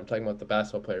Washington's fine. I'm talking about the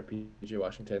basketball player PJ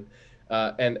Washington.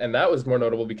 And that was more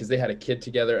notable because they had a kid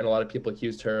together, and a lot of people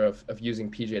accused her of using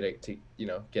PJ to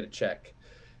get a check.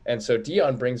 And so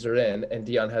Deion brings her in, and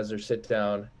Deion has her sit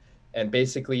down and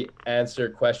basically answer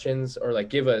questions or like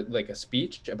give a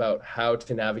speech about how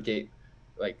to navigate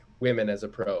like women as a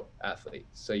pro athlete.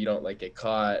 So you don't like get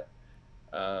caught.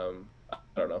 I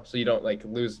don't know. So you don't like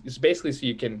lose. It's basically so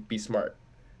you can be smart.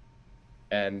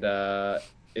 And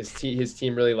his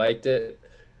team really liked it.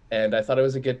 And I thought it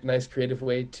was a nice, creative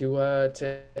way to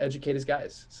educate his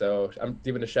guys. So I'm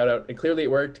giving a shout out, and clearly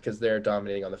it worked because they're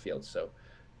dominating on the field. So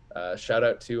shout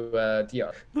out to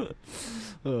Deion.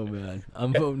 Oh man,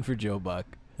 I'm voting for Joe Buck.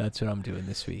 That's what I'm doing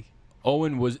this week.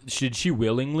 Owen, should she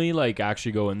willingly like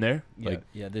actually go in there?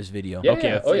 Yeah, there's video. Yeah,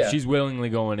 okay, yeah. If she's willingly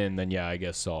going in, then yeah, I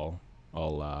guess I'll.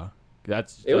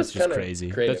 That's just crazy.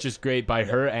 Creative. That's just great by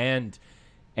her and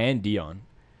Deion.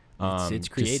 It's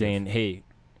creative. Just saying, hey,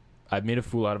 I've made a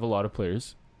fool out of a lot of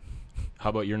players. How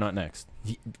about you're not next?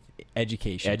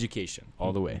 Education,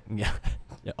 all the way. Yeah,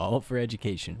 all for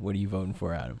education. What are you voting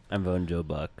for, Adam? I'm voting Joe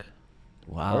Buck.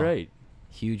 Wow. All right.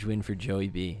 Huge win for Joey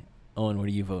B. Owen, what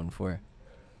are you voting for?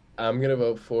 I'm gonna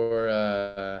vote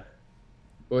for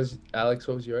what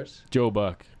was yours? Joe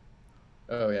Buck.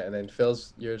 Oh yeah, and then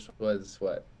Phil's yours was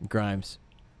what? Grimes.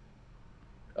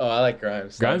 Oh, I like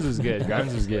Grimes. Grimes was good.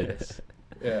 Grimes was good.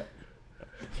 Yeah.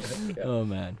 Oh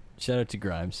man, shout out to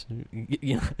Grimes.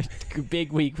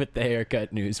 Big week with the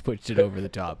haircut news, pushed it over the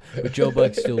top. But Joe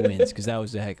Buck still wins because that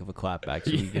was a heck of a clapback.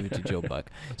 So we give it to Joe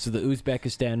Buck. So the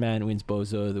Uzbekistan man wins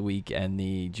Bozo of the week, and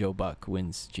the Joe Buck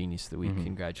wins Genius of the week.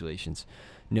 Congratulations.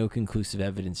 No conclusive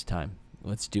evidence time.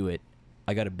 Let's do it.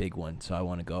 I got a big one, so I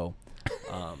want to go.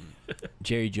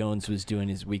 Jerry Jones was doing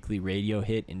his weekly radio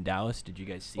hit in Dallas. Did you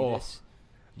guys see this?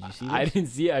 Did you see this? I didn't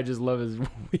see it. I just love his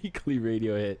weekly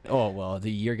radio hit. Oh, well,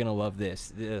 you're going to love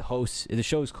this. The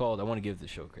show's called, I want to give the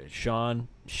show credit, Shan,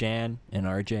 and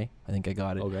RJ. I think I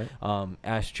got it. Okay.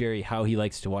 Asked Jerry how he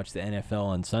likes to watch the NFL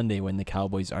on Sunday when the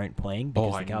Cowboys aren't playing.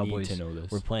 Because the Cowboys need to know this.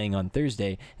 were playing on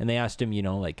Thursday. And they asked him,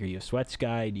 are you a sweats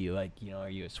guy? Do you are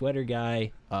you a sweater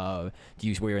guy? Do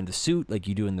you wear in the suit like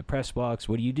you do in the press box?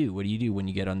 What do you do? What do you do when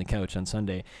you get on the couch on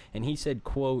Sunday? And he said,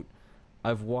 quote,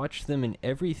 I've watched them in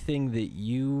everything that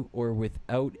you or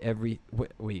without every...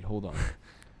 Wait, hold on.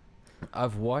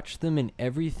 I've watched them in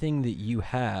everything that you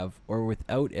have or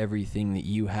without everything that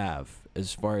you have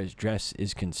as far as dress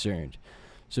is concerned.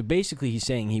 So basically he's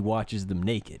saying he watches them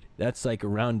naked. That's like a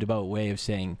roundabout way of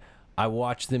saying I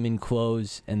watch them in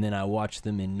clothes and then I watch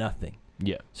them in nothing.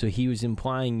 Yeah. So he was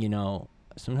implying,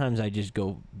 sometimes I just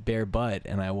go bare butt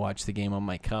and I watch the game on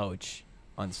my couch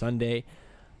on Sunday.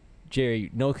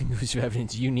 Jerry, no conclusive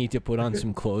evidence. You need to put on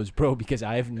some clothes, bro, because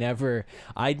I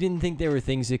didn't think there were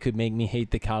things that could make me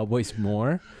hate the Cowboys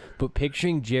more, but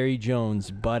picturing Jerry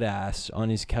Jones butt ass on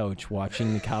his couch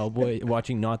watching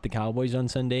not the Cowboys on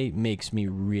Sunday makes me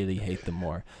really hate them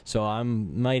more. So I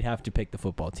might have to pick the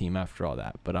football team after all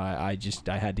that, but I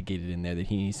had to get it in there that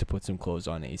he needs to put some clothes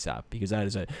on ASAP because that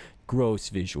is a gross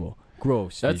visual.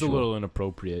 That's a little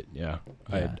inappropriate. Yeah.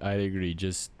 I agree.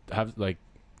 Just have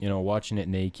watching it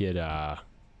naked, I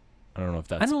don't know if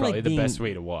that's probably the best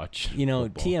way to watch football.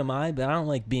 TMI, but I don't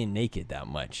like being naked that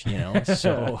much,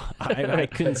 so I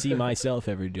couldn't see myself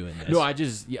ever doing this. No, I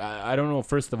don't know,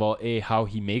 first of all, how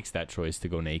he makes that choice to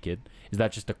go naked. Is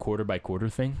that just a quarter by quarter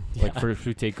thing? Yeah. Like first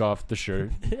we take off the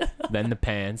shirt, then the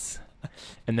pants,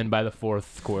 and then by the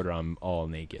fourth quarter I'm all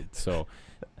naked. So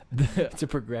it's a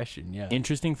progression, yeah.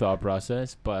 Interesting thought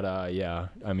process, but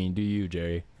do you,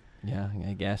 Jerry? Yeah,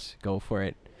 I guess. Go for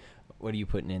it. What are you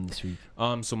putting in this week?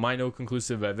 So my no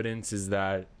conclusive evidence is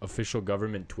that official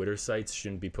government Twitter sites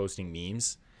shouldn't be posting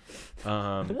memes.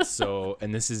 And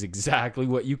this is exactly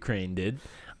what Ukraine did.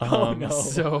 No.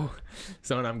 So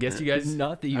I guess you guys...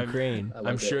 Not the Ukraine.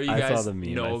 I'm sure you guys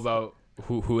know about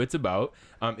who it's about.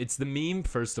 It's the meme,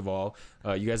 first of all.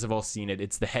 You guys have all seen it.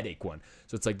 It's the headache one.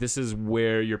 So it's like, this is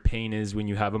where your pain is when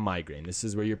you have a migraine. This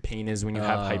is where your pain is when you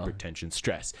have hypertension,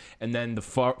 stress. And then the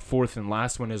fourth and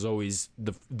last one is always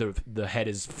the head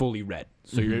is fully red.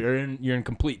 So you're in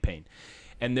complete pain.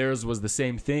 And theirs was the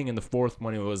same thing. And the fourth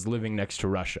one, it was living next to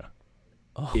Russia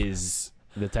is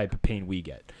the type of pain we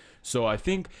get. So I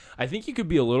think you could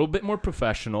be a little bit more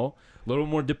professional, a little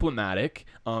more diplomatic.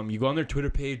 You go on their Twitter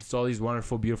page, it's all these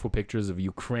wonderful, beautiful pictures of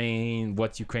Ukraine,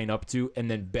 what's Ukraine up to,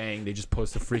 and then bang, they just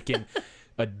post a freaking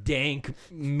a dank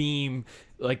meme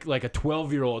like a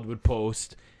 12-year-old would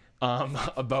post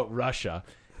about Russia.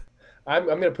 I'm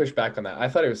gonna push back on that. I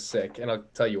thought it was sick, and I'll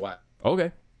tell you why.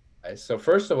 Okay. So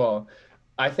first of all,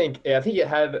 I think it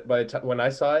had, by the time when I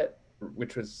saw it,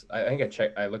 which was,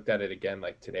 I looked at it again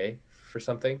like today for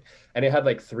something, and it had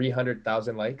like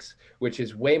 300,000 likes, which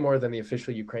is way more than the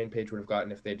official Ukraine page would have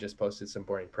gotten if they just posted some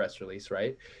boring press release,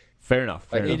 right? Fair enough.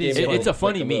 It's a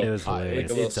funny meme. It was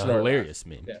hilarious. It's a hilarious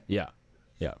meme. Yeah.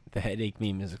 The headache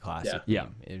meme is a classic. Yeah.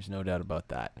 Meme. There's no doubt about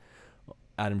that.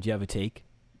 Adam, do you have a take?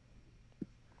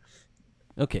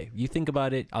 Okay, you think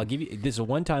about it. I'll give you this is a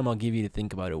one time. I'll give you to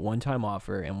think about it. One time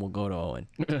offer, and we'll go to Owen.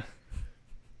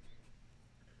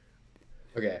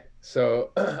 Okay,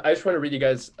 so I just want to read you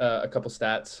guys a couple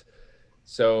stats.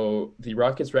 So the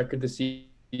Rockets' record this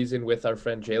season with our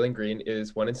friend Jalen Green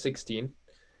is 1-16.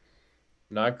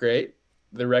 Not great.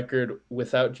 The record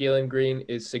without Jalen Green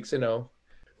is 6-0.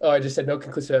 Oh, I just said no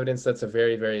conclusive evidence. That's a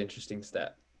very, very interesting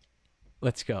stat.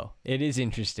 Let's go. It is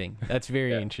interesting. That's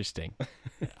very interesting.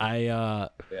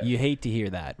 You hate to hear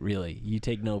that, really. You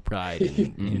take no pride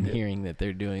in hearing that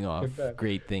they're doing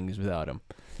great things without him.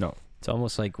 No. It's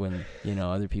almost like when,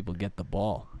 other people get the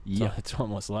ball. Yeah. It's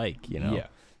almost like, Yeah.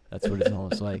 That's what it's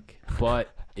almost like.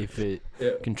 But if it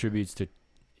contributes to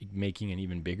making an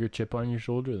even bigger chip on your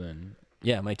shoulder, then...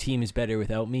 Yeah, my team is better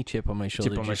without me. Chip on my shoulder.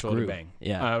 Chip on my shoulder, bang.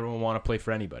 Yeah. I don't want to play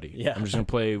for anybody. Yeah. I'm just going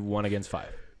to play 1 against 5.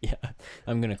 Yeah.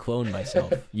 I'm going to clone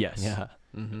myself. Yes. Yeah.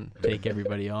 Take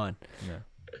everybody on. Yeah.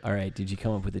 All right. Did you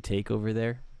come up with a take over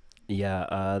there?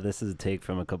 Yeah. This is a take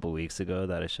from a couple weeks ago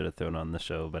that I should have thrown on the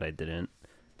show, but I didn't.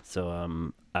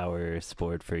 So our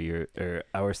source for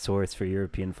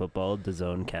European football,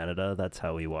 DAZN Canada, that's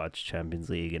how we watch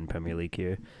Champions League and Premier League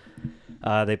here.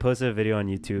 They posted a video on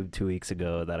YouTube 2 weeks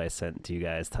ago that I sent to you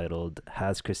guys titled,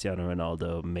 "Has Cristiano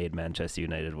Ronaldo made Manchester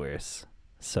United worse?"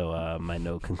 So my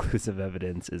no conclusive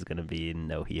evidence is going to be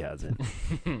no, he hasn't.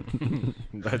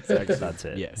 That's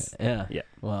it. Yes. Yeah. Yeah.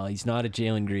 Well, he's not a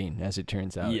Jalen Green, as it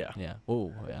turns out. Yeah. Yeah.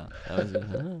 Oh, yeah. That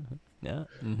was yeah.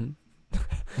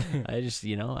 I just,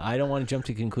 I don't want to jump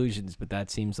to conclusions, but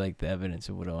that seems like the evidence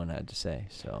of what Owen had to say.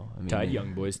 So, I mean, Tied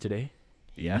young boys today.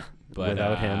 Yeah. But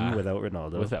without him, without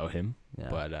Ronaldo. Without him. yeah,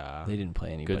 But they didn't play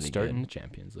anybody good start in the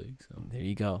Champions League. So There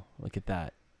you go. Look at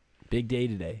that. Big day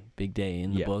today. Big day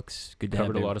in the books. Good to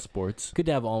covered have a lot of sports. Good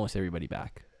to have almost everybody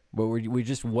back. But we're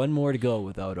just one more to go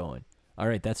without Owen. All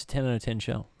right, that's a 10 out of 10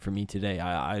 show for me today.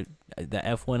 I the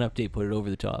F1 update put it over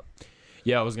the top.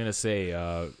 Yeah, I was gonna say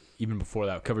even before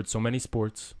that, covered so many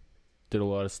sports, did a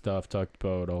lot of stuff, talked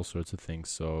about all sorts of things.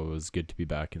 So it was good to be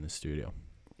back in the studio.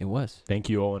 It was. Thank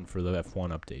you, Owen, for the F1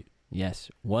 update. Yes,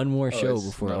 one more show it's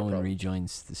before not a Owen problem.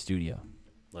 rejoins the studio.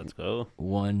 Let's go.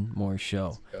 One more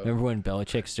show. go. Remember when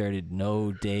Belichick started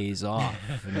no days off?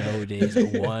 No days,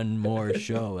 one more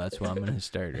show. That's what I'm going to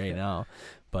start right now.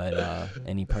 But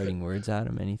any parting words,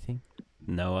 Adam? Anything?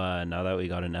 No, now that we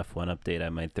got an F1 update, I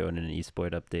might throw in an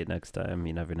esport update next time.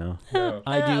 You never know. No.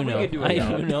 I do we know. can do it I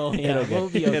now. do know. Yeah, It'll we'll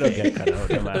be get okay. cut out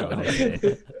no matter what I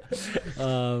say.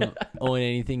 Owen,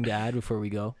 anything to add before we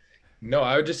go? No,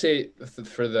 I would just say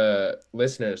for the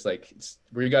listeners, like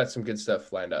we got some good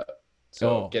stuff lined up.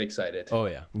 So get excited. Oh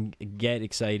yeah, Get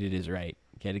excited is right.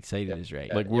 Get excited is right.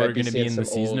 Yeah. like You we're might be gonna be seeing in the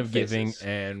some season old of giving, faces.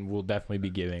 and we'll definitely be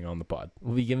giving on the pod.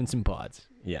 We'll be giving some pods.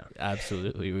 Yeah.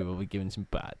 Absolutely, we will be giving some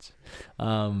pods.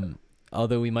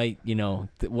 Although we might,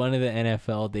 one of the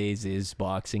NFL days is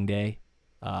Boxing Day.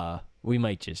 We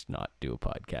might just not do a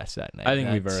podcast that night. I think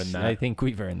we've earned that. I think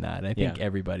we've earned that. I think Yeah.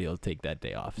 everybody will take that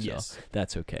day off. So Yes.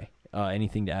 that's okay.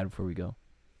 Anything to add before we go?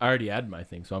 I already had my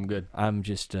thing, so I'm good. I'm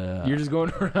just. You're just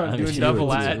going around I'm doing just double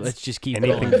doing- ads. Let's just keep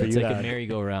Anything going. for It's you like to a add?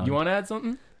 merry-go-round. You want to add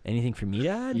something? Anything for me to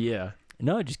add? Yeah.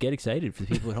 No, just get excited for the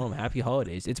people at home. Happy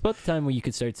holidays. It's about the time where you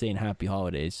could start saying happy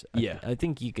holidays. Yeah. I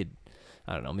think you could,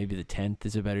 I don't know, maybe the 10th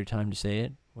is a better time to say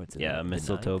it. What's it? Yeah, the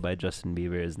Mistletoe 9th? by Justin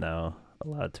Bieber is now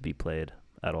allowed to be played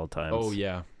at all times. Oh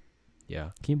yeah. Yeah.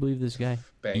 Can you believe this guy?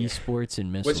 Banger. Esports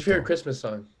and mistletoe. What's your favorite Christmas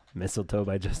song? Mistletoe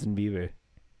by Justin Bieber.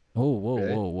 Oh, whoa,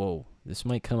 Really? whoa. This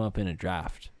might come up in a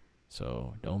draft.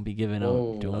 So don't be giving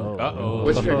Oh. out. Don't. Uh-oh.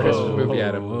 What's your favorite Christmas movie, Whoa,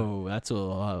 Adam? Whoa, that's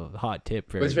a hot tip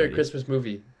for What's your favorite everybody. Christmas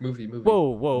movie?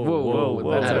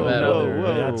 Whoa. That's Adam, another.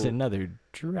 Adam. That's another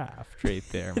draft right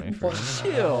there, my friend.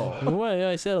 Chill.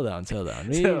 Well, settle down.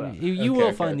 You Okay, will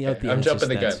okay, find the okay. out the I'm answers jumping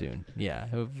the that gun. soon. Yeah,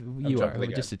 you are. jumping the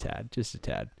Just a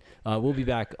tad. We'll be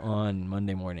back on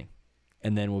Monday morning,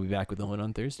 and then we'll be back with Owen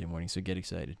on Thursday morning. So get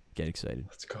excited.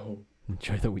 Let's go.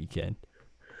 Enjoy the weekend.